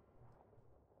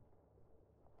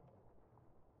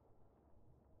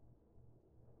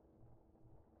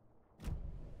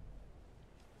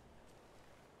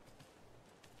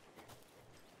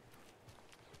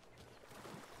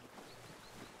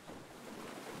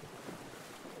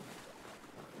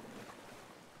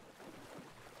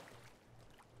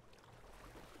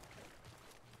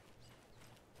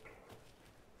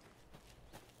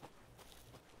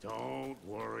 Don't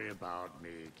worry about me,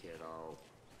 kiddo.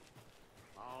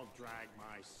 I'll drag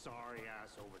my sorry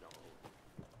ass over to home.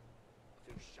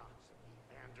 2 shots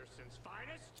of Anderson's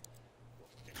finest. We'll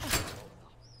fix it both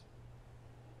up.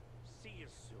 See you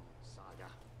soon, Saga.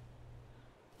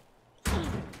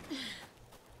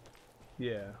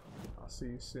 Yeah, I'll see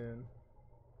you soon.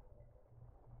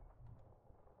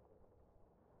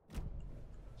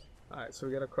 Alright, so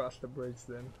we gotta cross the bridge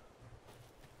then.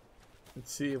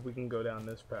 Let's see if we can go down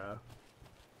this path.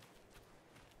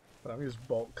 But I'm just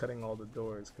bolt cutting all the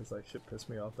doors because that shit pissed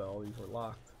me off that all these were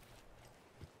locked.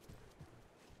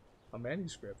 A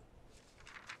manuscript.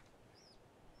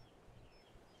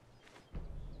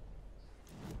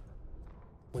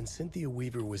 When Cynthia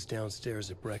Weaver was downstairs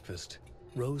at breakfast,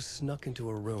 Rose snuck into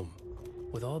her room.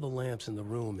 With all the lamps in the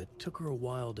room, it took her a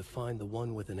while to find the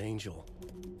one with an angel.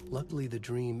 Luckily, the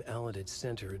dream Alan had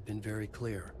sent her had been very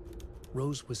clear.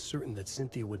 Rose was certain that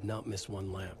Cynthia would not miss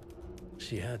one lamp.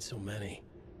 She had so many.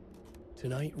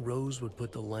 Tonight, Rose would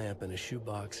put the lamp in a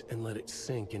shoebox and let it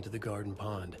sink into the garden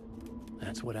pond.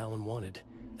 That's what Alan wanted.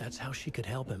 That's how she could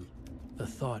help him. The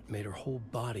thought made her whole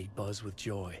body buzz with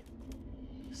joy.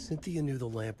 Cynthia knew the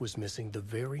lamp was missing the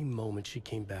very moment she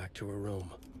came back to her room.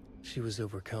 She was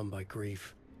overcome by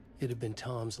grief. It had been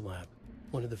Tom's lamp,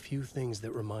 one of the few things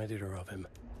that reminded her of him.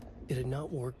 It had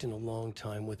not worked in a long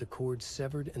time with the cord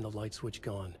severed and the light switch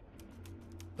gone.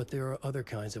 But there are other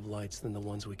kinds of lights than the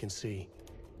ones we can see.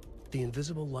 The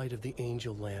invisible light of the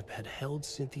angel lamp had held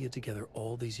Cynthia together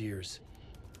all these years.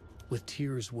 With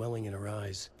tears welling in her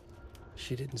eyes,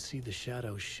 she didn't see the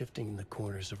shadows shifting in the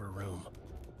corners of her room.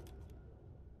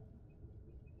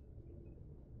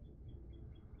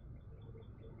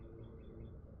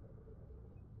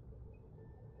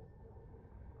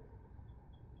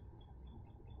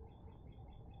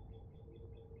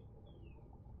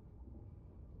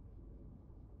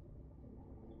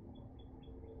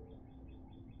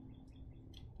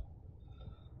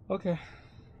 Okay.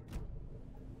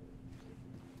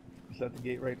 Is that the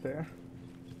gate right there?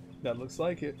 That looks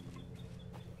like it.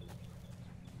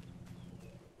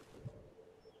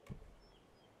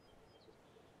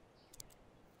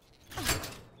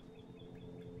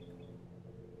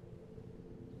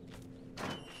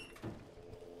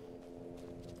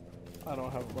 I don't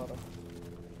have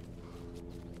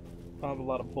a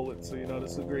lot of bullets, so you know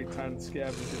this is a great time to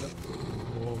scavenge, you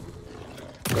know.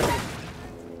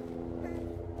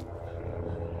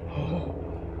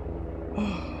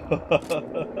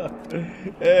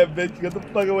 Hey, bitch, get the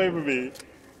fuck away from me.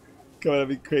 Come on,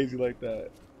 be crazy like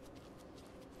that.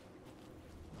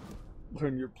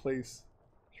 Learn your place.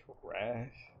 Trash.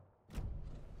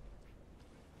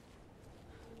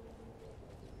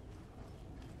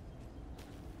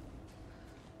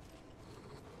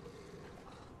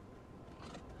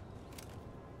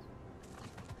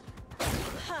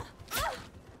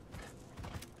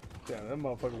 Damn, that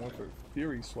motherfucker went for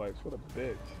fury swipes. What a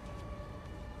bitch.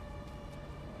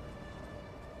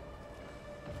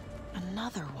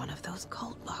 Another one of those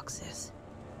cult boxes.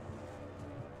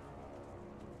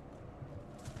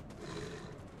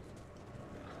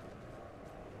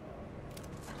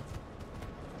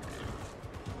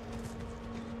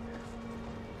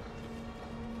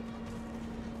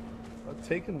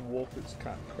 Taking wolf is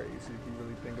kind of crazy if you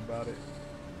really think about it.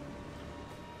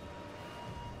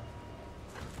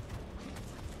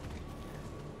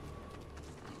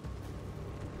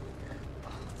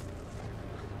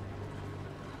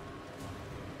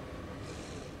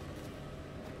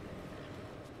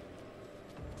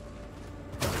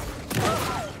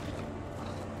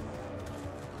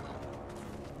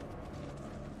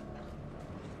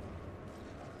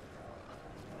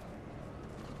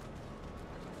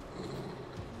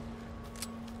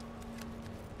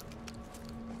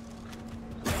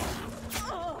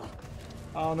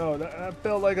 I don't know, that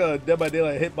felt like a Dead by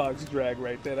Daylight hitbox drag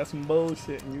right there. That's some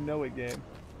bullshit, and you know it, game.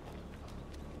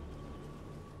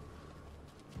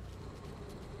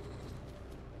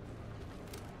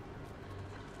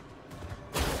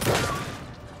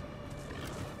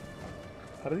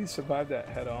 How did he survive that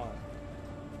head on?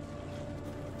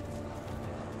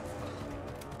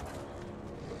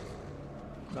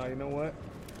 Nah, you know what?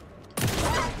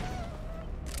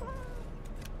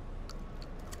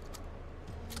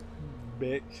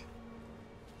 Bitch.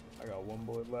 I got one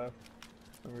bullet left.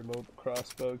 I'm gonna reload the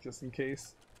crossbow just in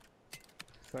case.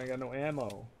 So I ain't got no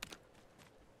ammo.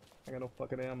 I got no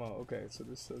fucking ammo. Okay, so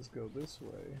this says go this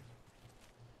way.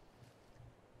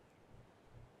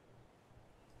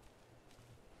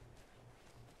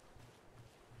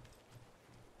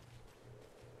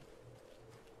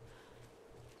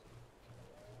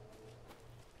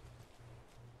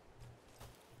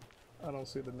 I don't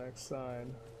see the next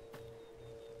sign.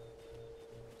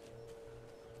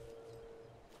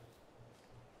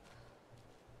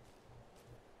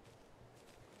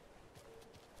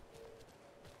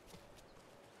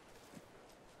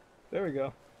 There we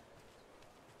go.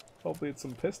 Hopefully it's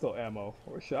some pistol ammo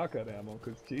or shotgun ammo,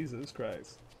 because Jesus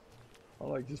Christ. I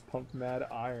like just pumped mad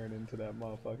iron into that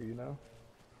motherfucker, you know?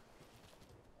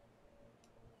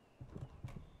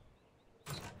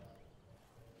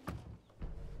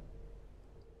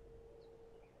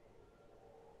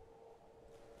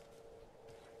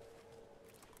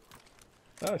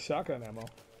 Oh, shotgun ammo.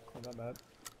 Oh, not bad.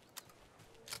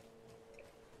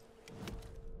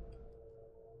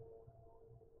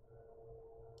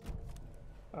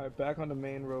 Alright, back on the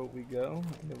main road we go,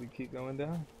 and then we keep going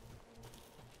down.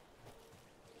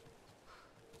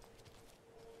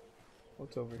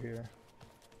 What's over here?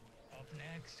 Up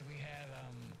next, we had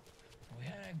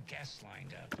a guest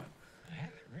lined up. I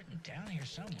have it written down here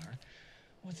somewhere.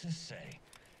 What's this say?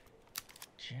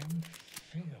 Jim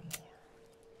Figamore.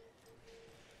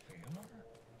 Figamore?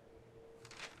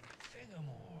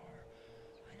 Figamore.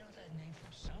 I know that name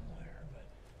from somewhere, but...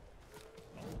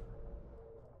 Oh.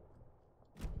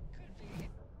 Could be...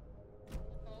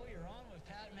 Oh, you're on with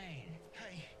Pat Maine.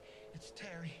 Hey, it's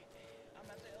Terry. I'm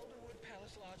at the Elderwood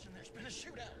Palace Lodge and there's been a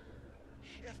shootout.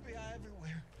 FBI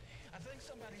everywhere. I think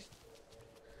somebody's...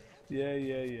 Yeah.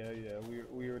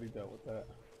 We already dealt with that.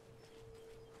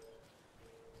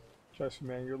 Trust me,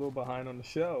 man, you're a little behind on the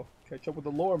show. Catch up with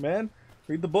the lore, man.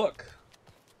 Read the book.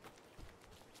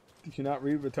 Did you not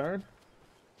read Return?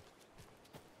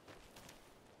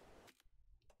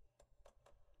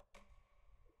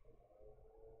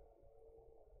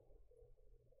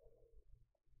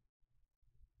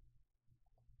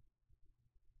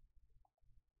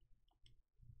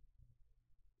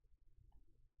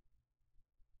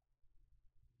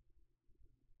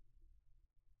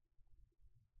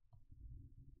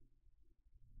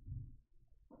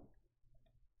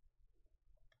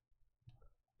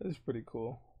 This is pretty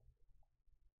cool.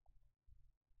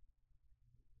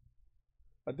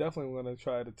 I definitely want to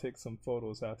try to take some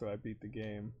photos after I beat the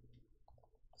game.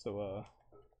 So,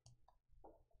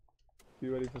 be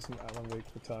ready for some Alan Wake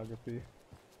photography.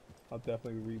 I'll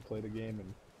definitely replay the game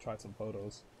and try some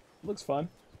photos. Looks fun.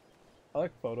 I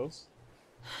like photos.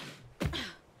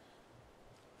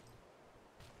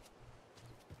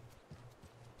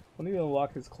 When do you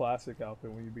unlock his classic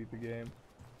outfit when you beat the game?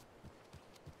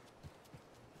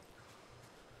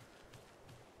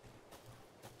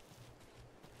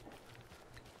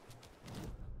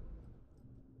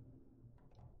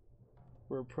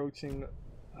 We're approaching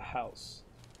a house.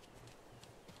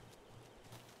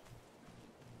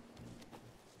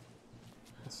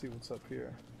 Let's see what's up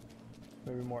here.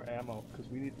 Maybe more ammo,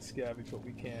 because we need to scavenge what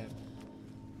we can.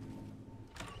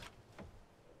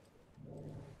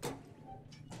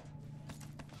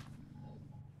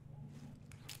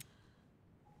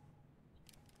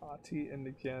 Ati and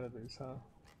the janitors, huh?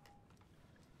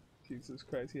 Jesus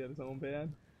Christ, he had his own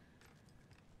band?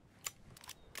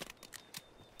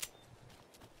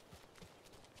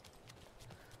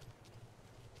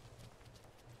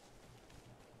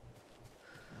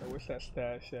 Where's that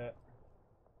stash at?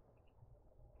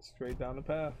 Straight down the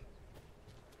path.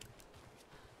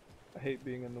 I hate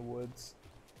being in the woods.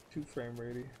 Too frame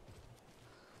ratey.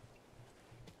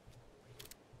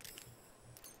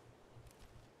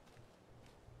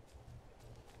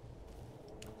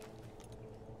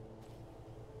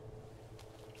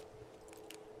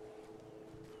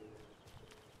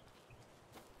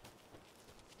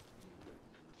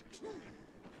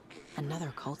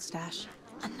 Another cult stash?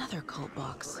 Another cult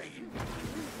box.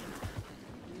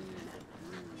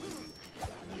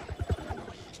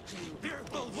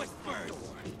 Fearful whispers!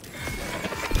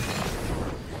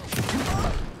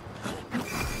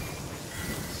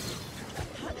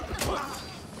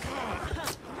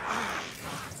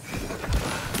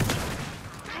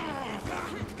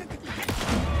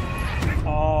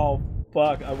 Oh,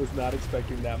 fuck. I was not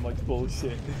expecting that much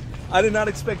bullshit. I did not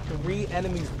expect 3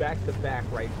 enemies back to back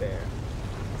right there.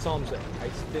 That's all I'm saying. I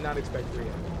did not expect 3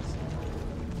 enemies.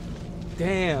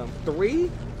 Damn.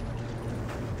 3?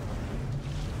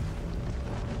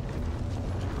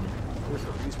 I wish the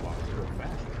respawn was real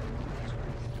fast.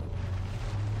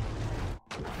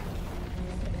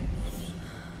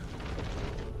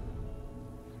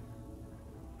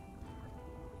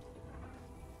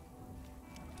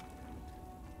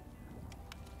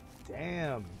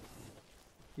 Damn.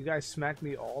 You guys smacked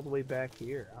me all the way back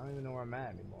here. I don't even know where I'm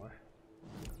at anymore.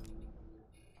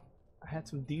 I had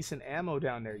some decent ammo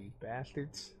down there, you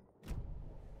bastards.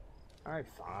 Alright,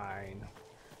 fine.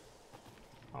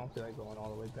 I don't feel like going all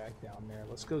the way back down there.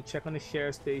 Let's go check on the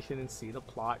sheriff station and see the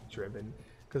plot driven.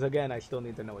 Because again, I still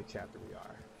need to know what chapter we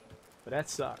are. But that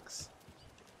sucks.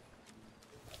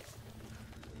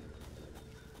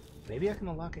 Maybe I can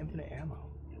unlock infinite ammo.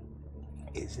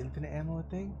 Is infinite ammo a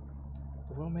thing?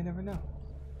 The world may never know.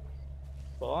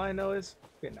 But all I know is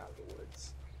getting out of the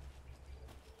woods.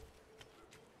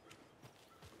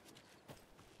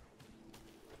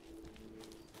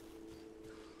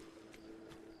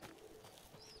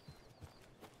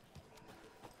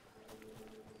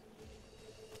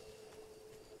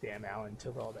 Damn, Alan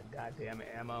took all that goddamn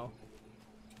ammo.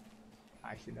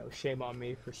 I should know. Shame on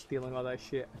me for stealing all that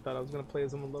shit. I thought I was gonna play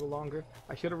as him a little longer.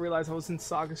 I should have realized I was in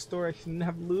Saga store. I shouldn't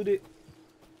have looted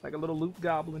like a little loot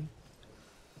goblin.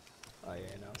 Oh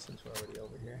yeah, no, since we're already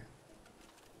over here.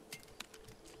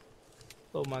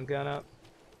 Load my gun up.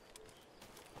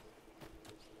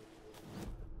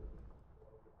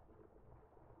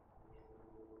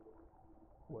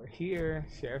 We're here.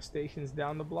 Sheriff station's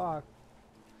down the block.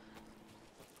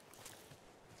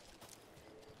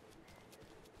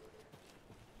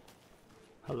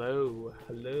 Hello,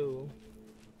 hello.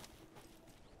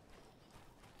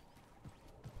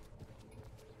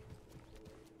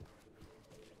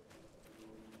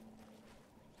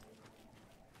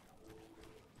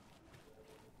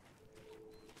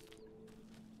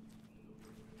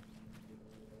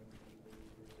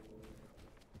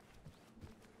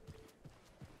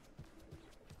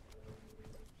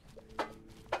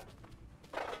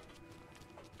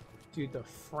 Dude, the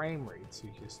frame rates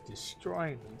are just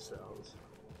destroying themselves.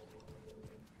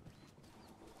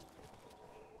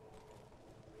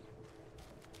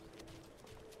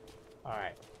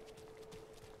 Alright.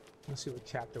 Let's see what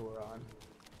chapter we're on.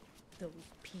 Those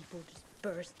people just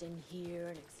burst in here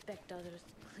and expect others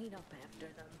to clean up after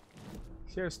them.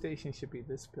 Sheriff station should be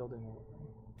this building.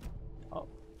 Oh,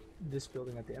 this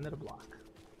building at the end of the block.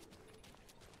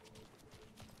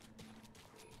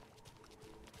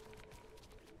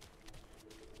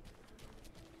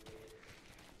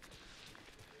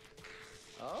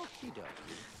 Okie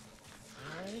dokie.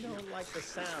 I don't like the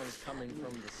sounds coming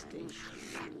from the station.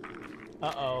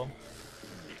 Uh-oh.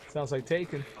 Sounds like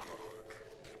taken.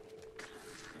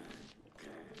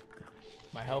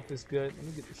 My health is good. Let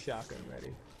me get the shotgun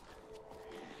ready.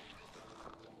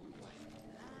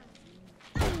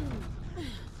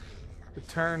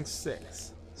 Turn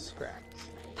 6. Scrapped.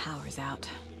 Power's out.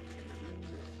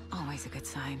 Always a good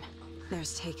sign.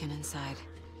 There's Taken inside.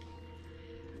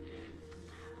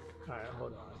 Alright,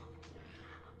 hold on.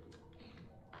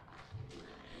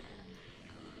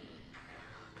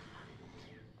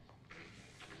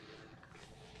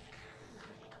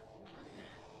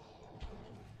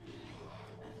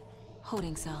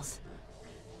 Holding cells.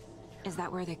 Is that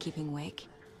where they're keeping Wake?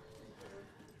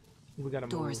 We gotta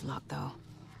move. Door's locked though.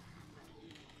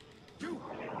 You!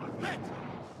 Red!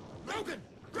 Logan!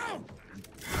 Ground!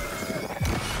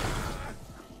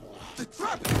 The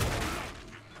trap!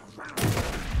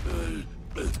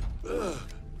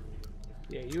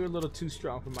 Yeah, you're a little too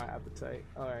strong for my appetite.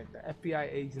 Alright, the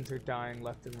FBI agents are dying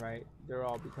left and right. They're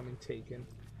all becoming Taken.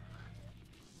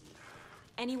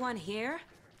 Anyone here?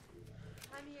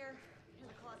 I'm here, in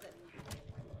the closet.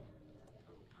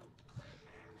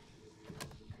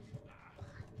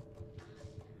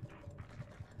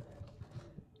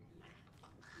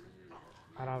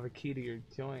 I don't have a key to your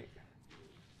joint.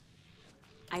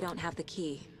 I don't have the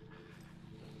key.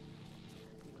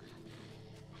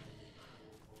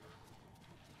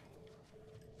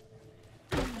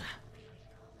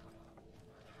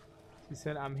 She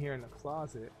said I'm here in the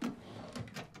closet.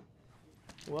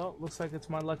 Well, looks like it's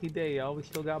my lucky day, y'all. We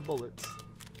still got bullets.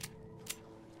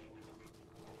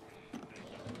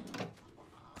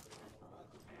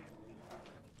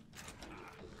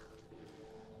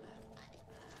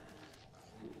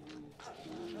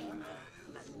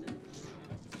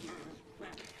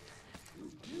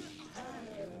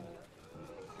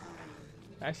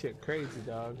 That shit crazy,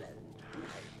 dog.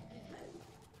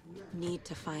 Need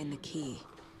to find the key.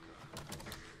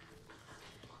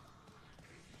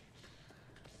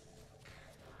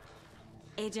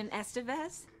 Agent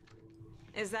Estevez?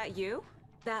 Is that you?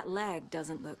 That leg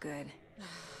doesn't look good.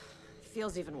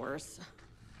 Feels even worse.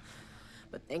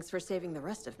 But thanks for saving the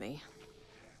rest of me.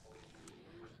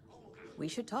 We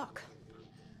should talk.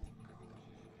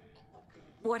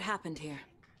 What happened here?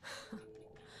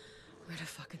 Where to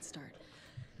fucking start?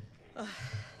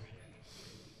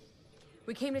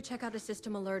 We came to check out a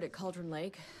system alert at Cauldron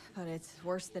Lake, but it's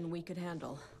worse than we could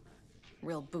handle.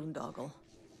 Real boondoggle.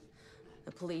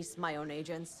 The police, my own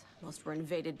agents, most were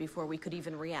invaded before we could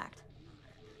even react.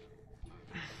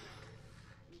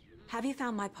 Have you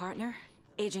found my partner,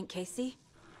 Agent Casey?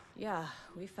 Yeah,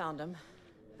 we found him.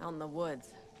 Out in the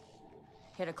woods.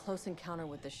 He had a close encounter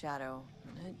with the Shadow,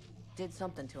 and it did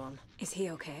something to him. Is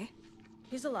he okay?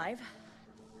 He's alive.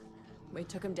 We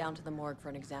took him down to the morgue for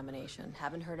an examination.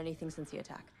 Haven't heard anything since the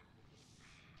attack.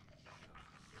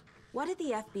 What did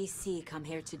the FBC come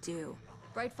here to do?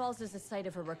 Bright Falls is the site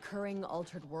of a recurring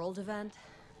Altered World event.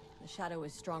 The Shadow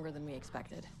is stronger than we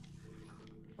expected.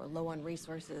 We're low on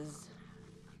resources.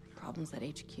 Problems at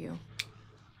HQ.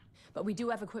 But we do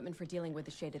have equipment for dealing with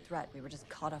the shaded threat. We were just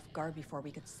caught off guard before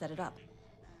we could set it up.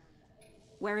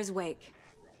 Where is Wake?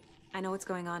 I know what's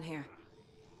going on here.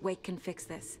 Wake can fix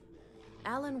this.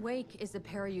 Alan Wake is a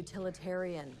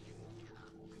para-utilitarian.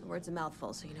 The word's a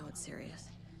mouthful, so you know it's serious.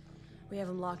 We have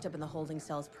him locked up in the holding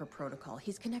cells per protocol.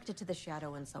 He's connected to the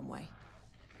Shadow in some way.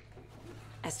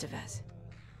 Estevez,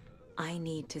 I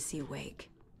need to see Wake.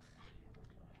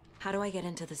 How do I get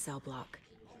into the cell block?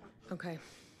 Okay.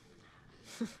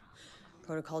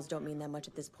 Protocols don't mean that much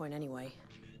at this point anyway.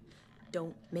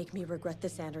 Don't make me regret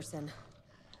this, Anderson.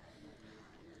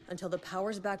 Until the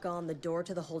power's back on, the door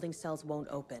to the holding cells won't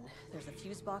open. There's a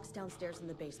fuse box downstairs in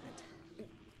the basement.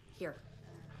 Here.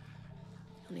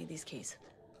 I'll need these keys.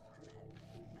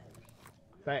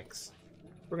 Thanks.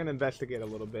 We're gonna investigate a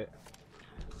little bit.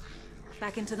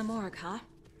 Back into the morgue, huh?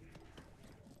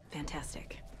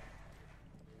 Fantastic.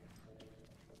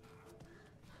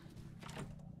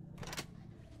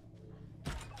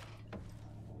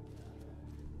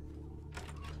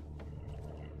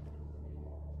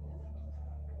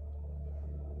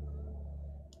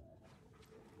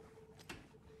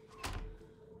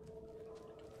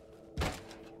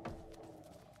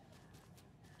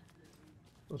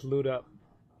 Let's loot up.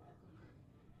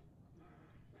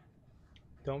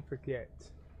 Don't forget.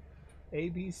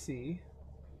 ABC.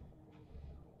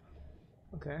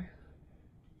 Okay.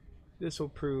 This will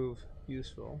prove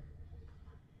useful.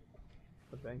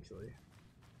 Eventually.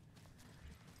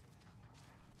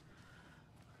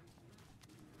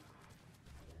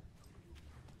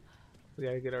 We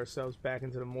gotta get ourselves back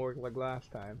into the morgue like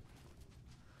last time.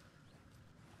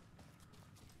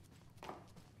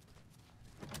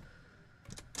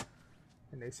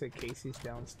 And they said Casey's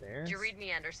downstairs. Did you read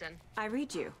me, Anderson? I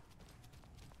read you.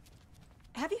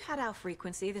 Have you had Al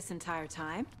frequency this entire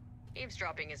time?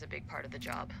 Eavesdropping is a big part of the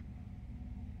job.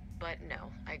 But no,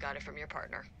 I got it from your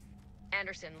partner.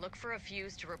 Anderson, look for a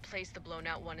fuse to replace the blown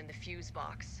out one in the fuse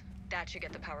box. That should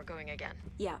get the power going again.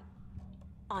 Yeah.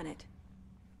 On it.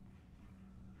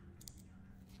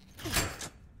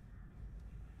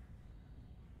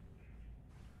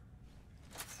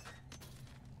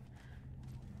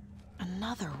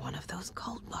 Another one of those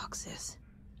cult boxes.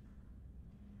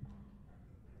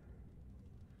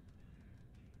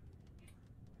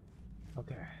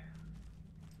 Okay.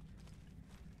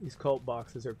 These cult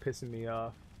boxes are pissing me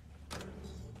off.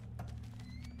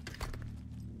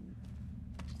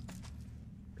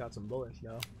 Got some bullets,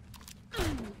 though.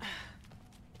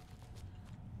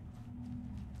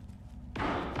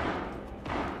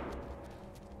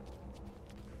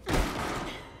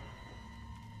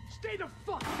 Stay the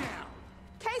fuck down!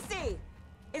 Casey!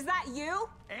 Is that you?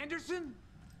 Anderson?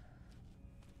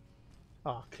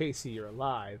 Oh, Casey, you're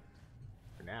alive.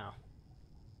 For now.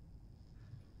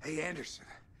 Hey, Anderson.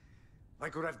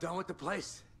 Like what I've done with the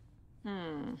place?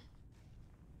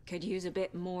 Could use a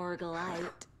bit more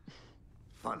light.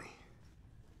 Funny.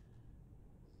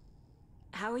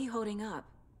 How are you holding up?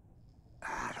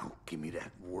 Don't give me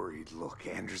that worried look,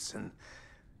 Anderson.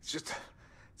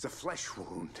 It's a flesh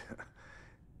wound.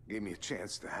 Gave me a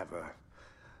chance to have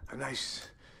a nice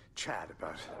chat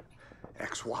about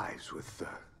ex-wives with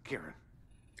Kieran.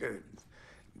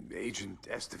 Agent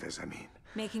Estevez, I mean.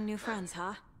 Making new friends,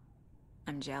 huh?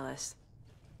 I'm jealous.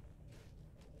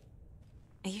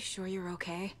 Are you sure you're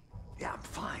okay? Yeah, I'm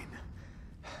fine.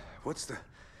 What's the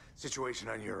situation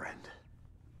on your end?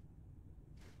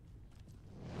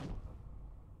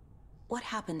 What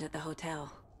happened at the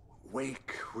hotel?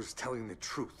 Wake was telling the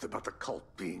truth about the cult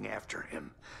being after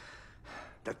him.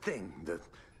 That thing, the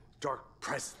dark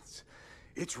presence,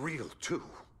 it's real too.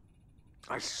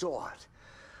 I saw it.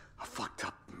 A fucked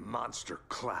up monster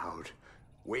cloud.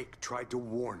 Wake tried to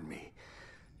warn me.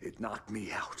 It knocked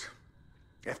me out.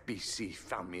 FBC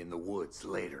found me in the woods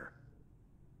later.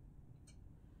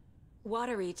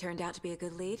 Watery turned out to be a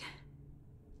good lead.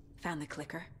 Found the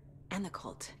clicker and the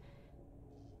cult.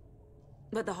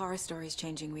 But the horror story's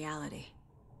changing reality.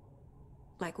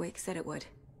 Like Wake said it would.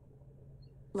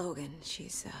 Logan,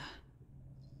 she's,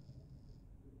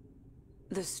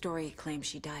 the story claims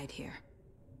she died here.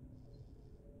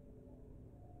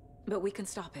 But we can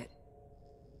stop it.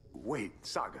 Wait,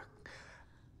 Saga.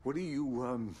 What do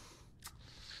you,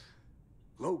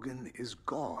 Logan is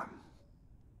gone.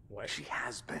 What? She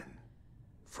has been.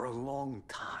 For a long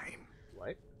time.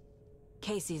 What?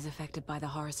 Casey's affected by the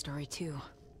horror story too.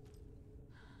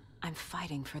 I'm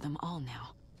fighting for them all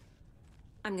now.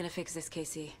 I'm gonna fix this,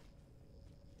 Casey.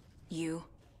 You,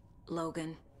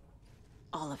 Logan,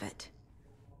 all of it.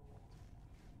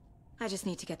 I just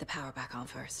need to get the power back on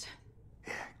first.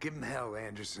 Yeah, give him hell,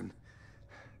 Anderson.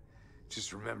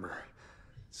 Just remember,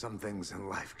 some things in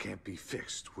life can't be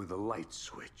fixed with a light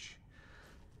switch.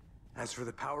 As for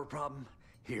the power problem,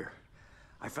 here.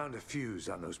 I found a fuse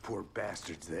on those poor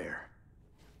bastards there.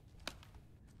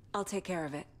 I'll take care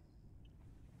of it.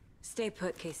 Stay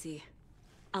put, Casey.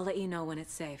 I'll let you know when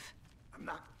it's safe. I'm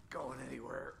not going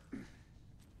anywhere.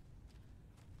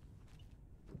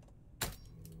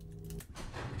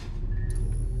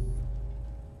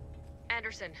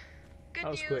 Anderson, good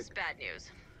That was news, quick. bad news.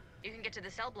 You can get to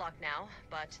the cell block now,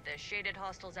 but the shaded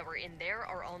hostiles that were in there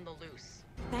are on the loose.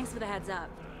 Thanks for the heads up.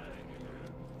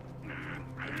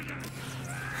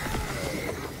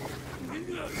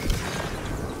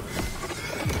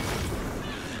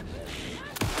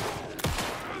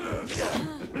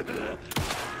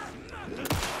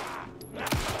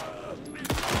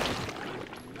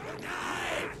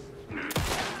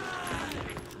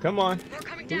 Come on.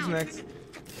 Who's next?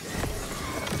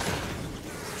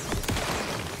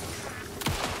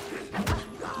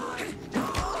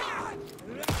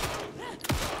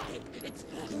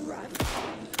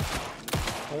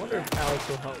 I wonder if Alex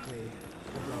will help me.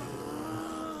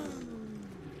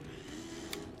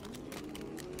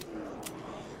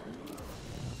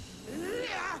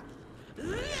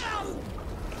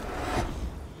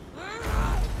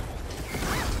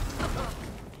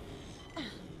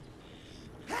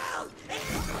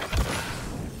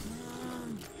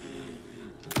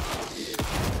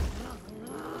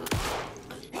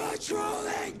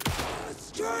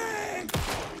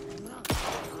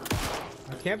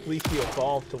 I can't believe he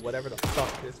evolved to whatever the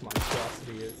fuck this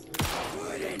monstrosity is.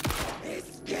 Couldn't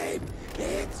escape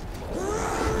its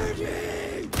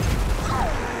burning.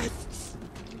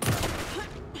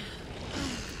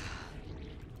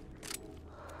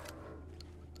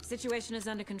 Situation is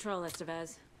under control,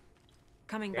 Estevez.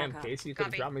 Coming Damn, back up. Casey, you could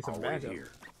have dropped me some I'll wait backup. here.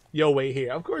 Yo, wait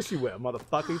here. Of course you will,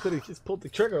 motherfucker. You could have just pulled the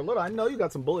trigger a little. I know you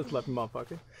got some bullets left,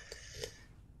 motherfucker.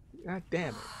 God damn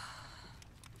it.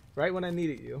 Right when I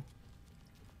needed you.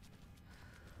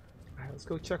 Alright, let's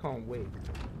go check on Wake.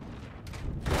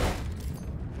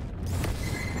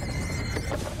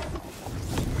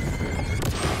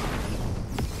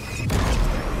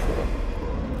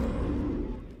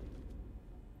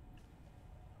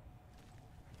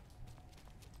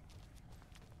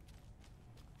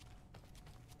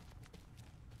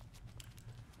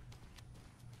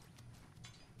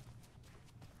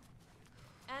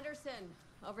 Anderson,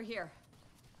 over here.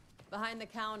 Behind the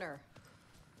counter.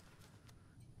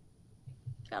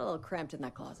 Got a little cramped in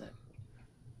that closet.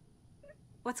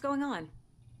 What's going on?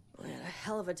 We had a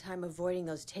hell of a time avoiding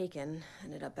those taken.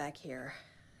 Ended up back here.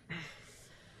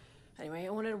 Anyway, I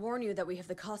wanted to warn you that we have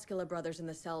the Koskela brothers in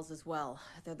the cells as well.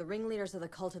 They're the ringleaders of the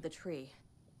Cult of the Tree.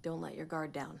 Don't let your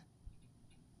guard down.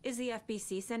 Is the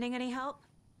FBC sending any help?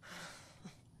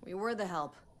 We were the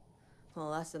help.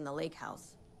 Well, us in the lake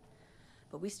house.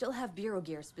 But we still have Bureau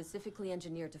gear specifically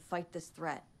engineered to fight this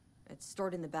threat. It's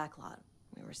stored in the backlot.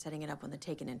 We were setting it up when the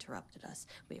Taken interrupted us.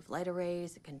 We have light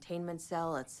arrays, a containment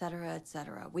cell, etc.,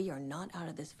 etc. We are not out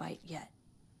of this fight yet.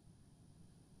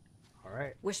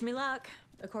 Alright. Wish me luck.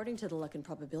 According to the Luck and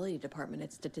Probability Department,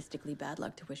 it's statistically bad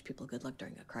luck to wish people good luck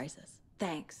during a crisis.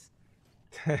 Thanks.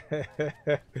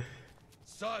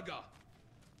 Saga!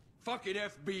 Fucking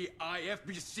FBI,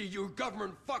 FBC, you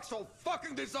government fucks all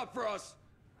fucking this up for us!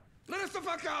 Let us the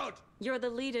fuck out! You're the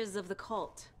leaders of the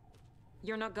cult.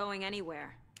 You're not going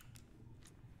anywhere.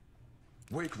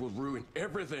 Wake will ruin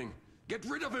everything. Get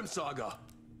rid of him, Saga!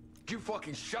 You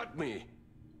fucking shut me!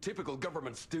 Typical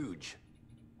government stooge.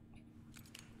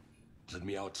 Let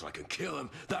me out so I can kill him,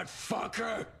 that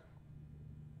fucker!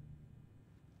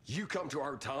 You come to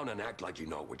our town and act like you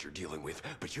know what you're dealing with,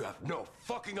 but you have no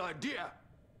fucking idea!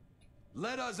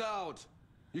 Let us out!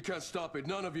 You can't stop it,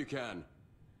 none of you can.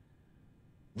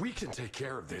 We can take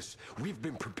care of this. We've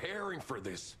been preparing for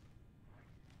this.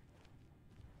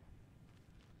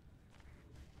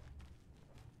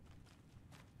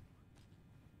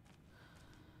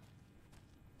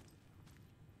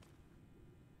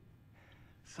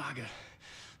 Saga,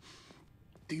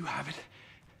 do you have it?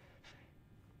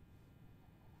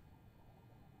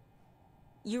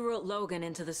 You wrote Logan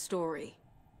into the story.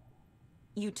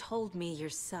 You told me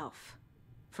yourself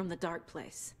from the dark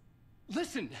place.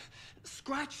 Listen,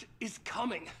 Scratch is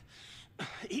coming.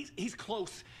 He's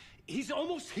close. He's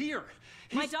almost here.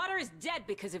 My daughter is dead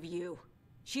because of you.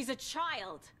 She's a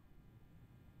child.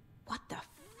 What the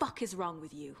fuck is wrong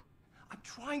with you? I'm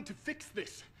trying to fix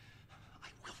this. I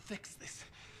will fix this.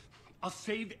 I'll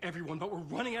save everyone, but we're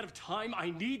running out of time.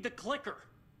 I need the clicker.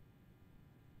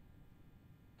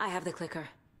 I have the clicker.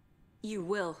 You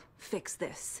will fix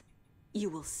this. You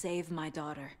will save my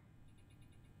daughter.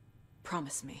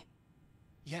 Promise me.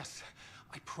 Yes,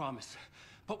 I promise.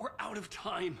 But we're out of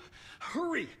time.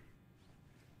 Hurry!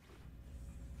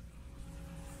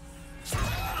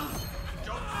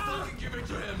 Don't fucking give it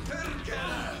to him! Get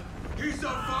him! He's a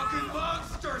fucking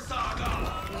monster,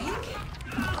 Saga!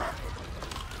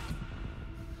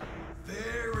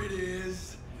 There it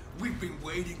is! We've been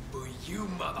waiting for you,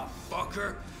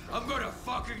 motherfucker! I'm gonna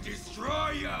fucking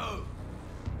destroy you!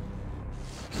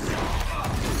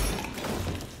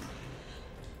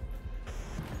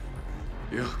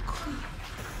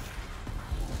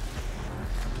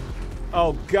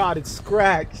 Oh god, it's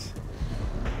Scratch!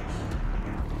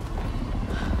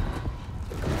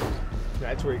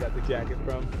 That's where he got the jacket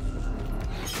from.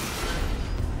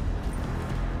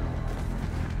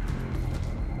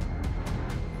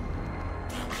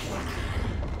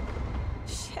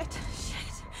 Shit.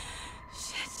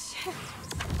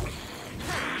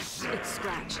 It's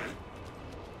Scratch.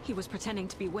 He was pretending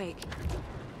to be Wake.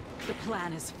 The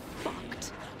plan is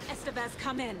fucked. Estevez,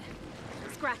 come in.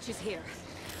 Scratch is here.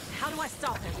 How do I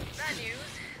stop him? Bad news.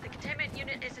 The containment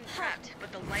unit isn't trapped,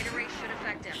 but the light array should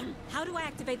affect him. How do I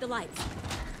activate the lights?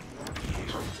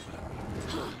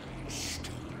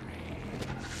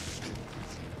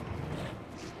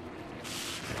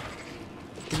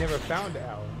 He never found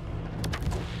Alan.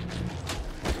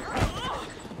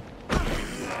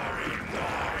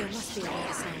 There must be a way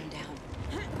to slow him down.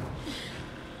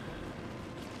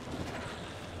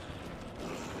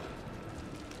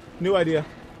 New idea.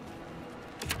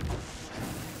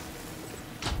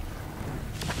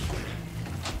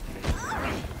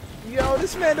 Yo,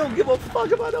 this man don't give a fuck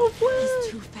about no flare.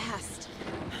 He's too fast.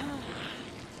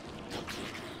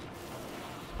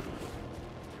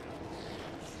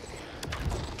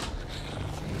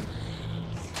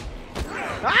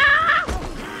 Ah!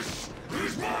 I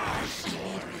need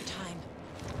more time.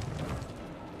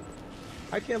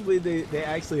 I can't believe they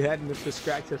actually had Mr.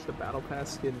 Scratch as the battle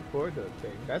pass skin for the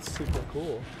thing. That's super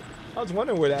cool. I was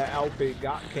wondering where that outfit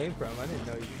came from. I didn't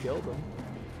know you killed him.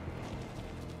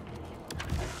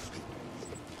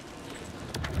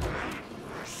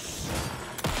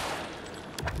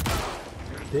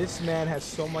 This man has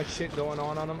so much shit going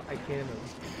on him, I can't even.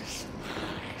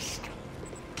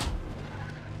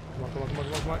 Come on, come on, come on,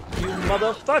 come on, come on. You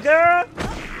motherfucker!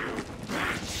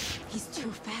 He's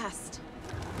too fast.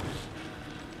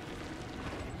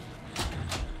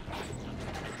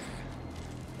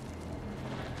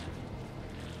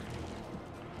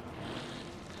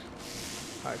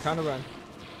 Alright, time to run.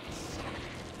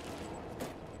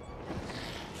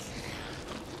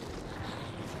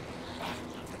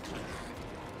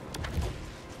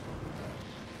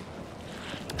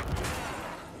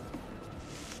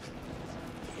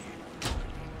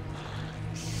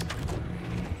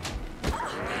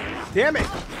 Damn it!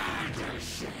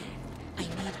 I need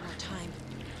more time.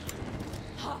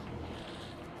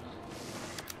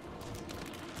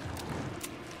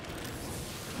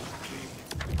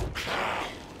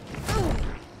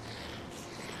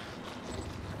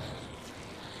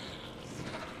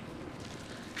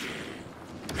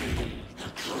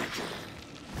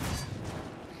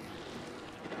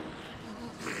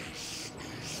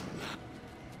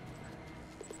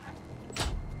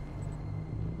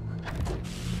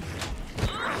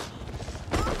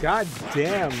 God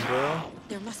damn, bro.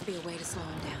 There must be a way to slow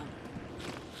him down.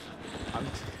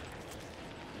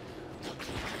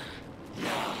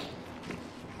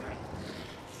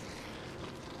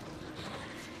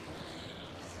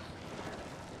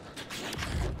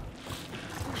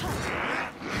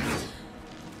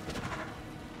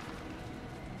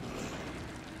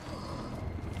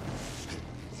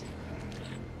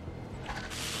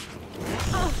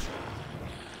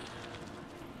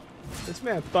 This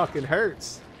man fucking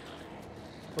hurts.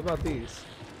 What about these?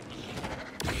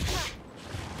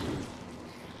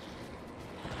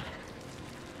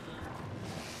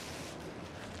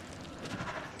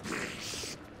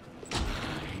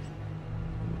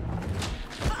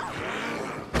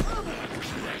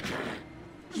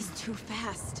 He's too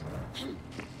fast.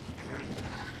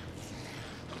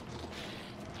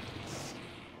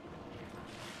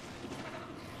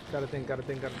 Gotta think. Gotta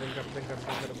think.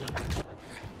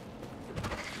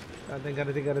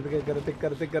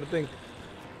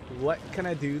 What can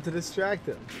I do to distract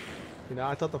him? You know,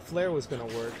 I thought the flare was gonna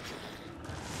work.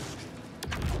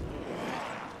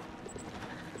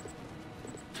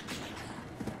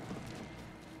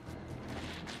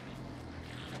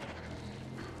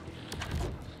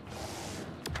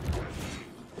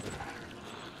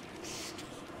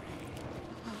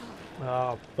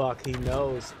 Oh, fuck, he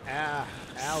knows. Ah,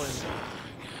 Alan.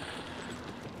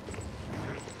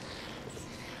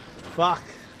 Fuck.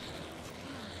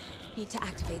 Need to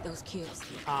activate those cubes.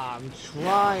 I'm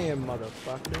trying,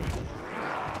 motherfucker.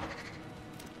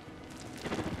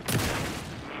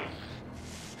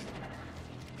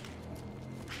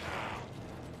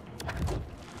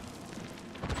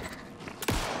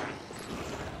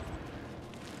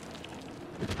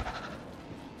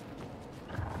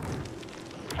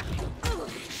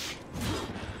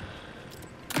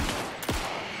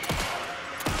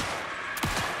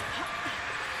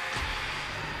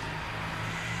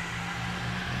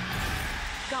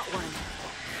 Got one.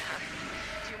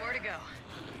 2 more to go.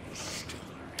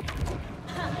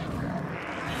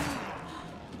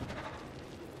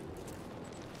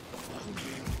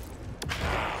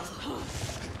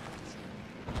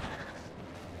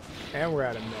 And we're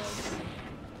out of meds.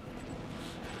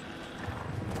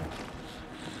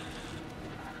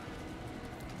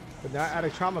 But not out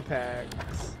of trauma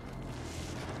packs.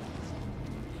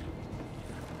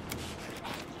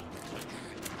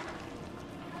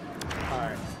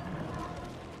 Alright.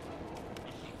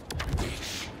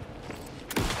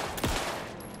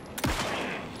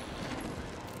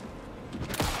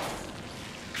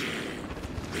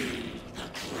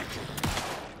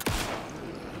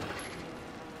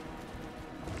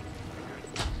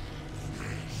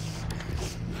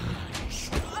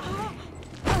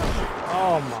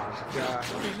 Oh my god.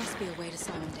 There must be a way to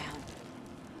slow him down.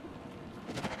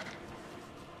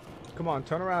 Come on,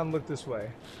 turn around and look this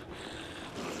way.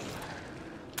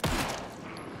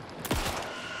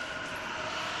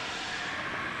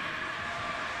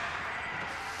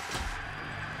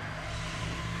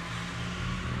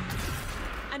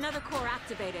 Another core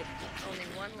activated. Only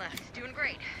one left. Doing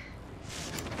great.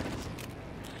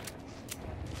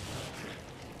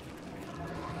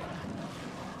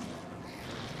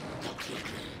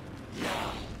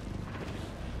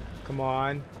 Come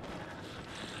on.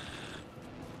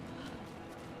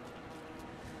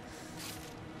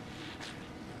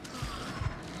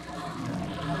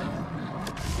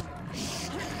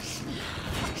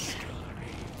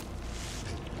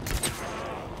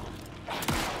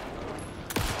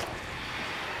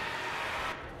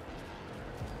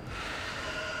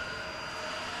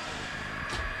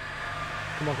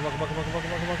 Come on, come on, come on, come on, come on,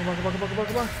 come on, come on, come on, come on, come on, come on,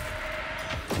 come on.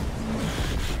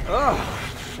 Ugh.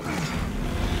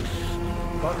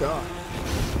 Fuck off.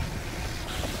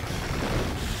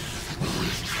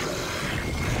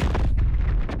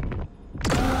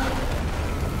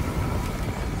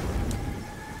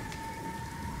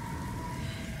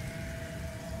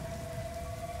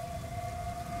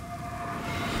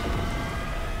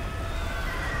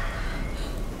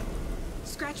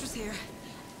 Scratcher's here.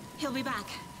 He'll be back.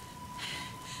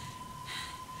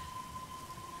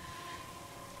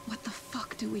 What the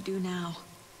fuck do we do now?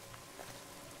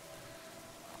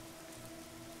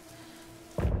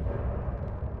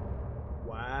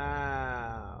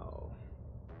 Wow.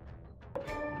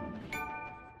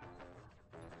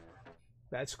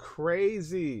 That's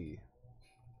crazy.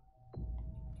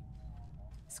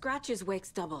 Scratch's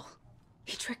wake's double.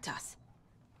 He tricked us.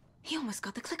 He almost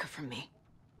got the clicker from me.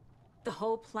 The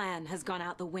whole plan has gone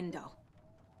out the window.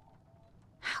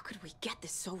 How could we get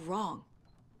this so wrong?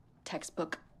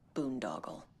 Textbook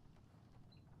boondoggle.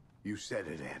 You said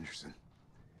it, Anderson.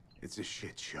 It's a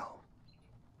shit show.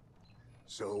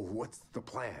 So what's the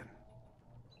plan?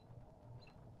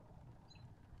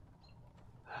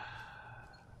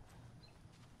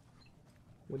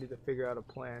 We need to figure out a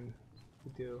plan to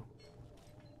do.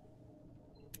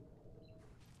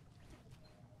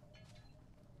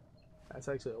 That's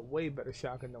actually a way better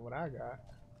shotgun than what I got.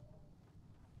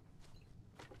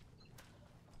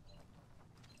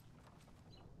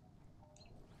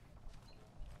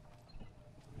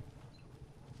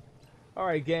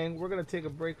 Alright, gang, we're going to take a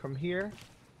break from here.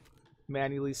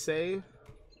 Manually save.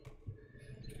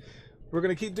 We're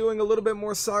going to keep doing a little bit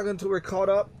more saga until we're caught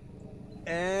up.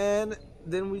 And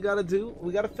then we got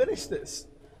to finish this.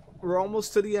 We're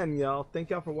almost to the end, y'all.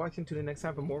 Thank y'all for watching. Tune in next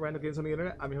time for more random games on the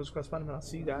internet. I'm your host, Crossbottom, and I'll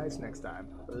see you guys next time.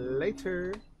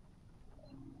 Later.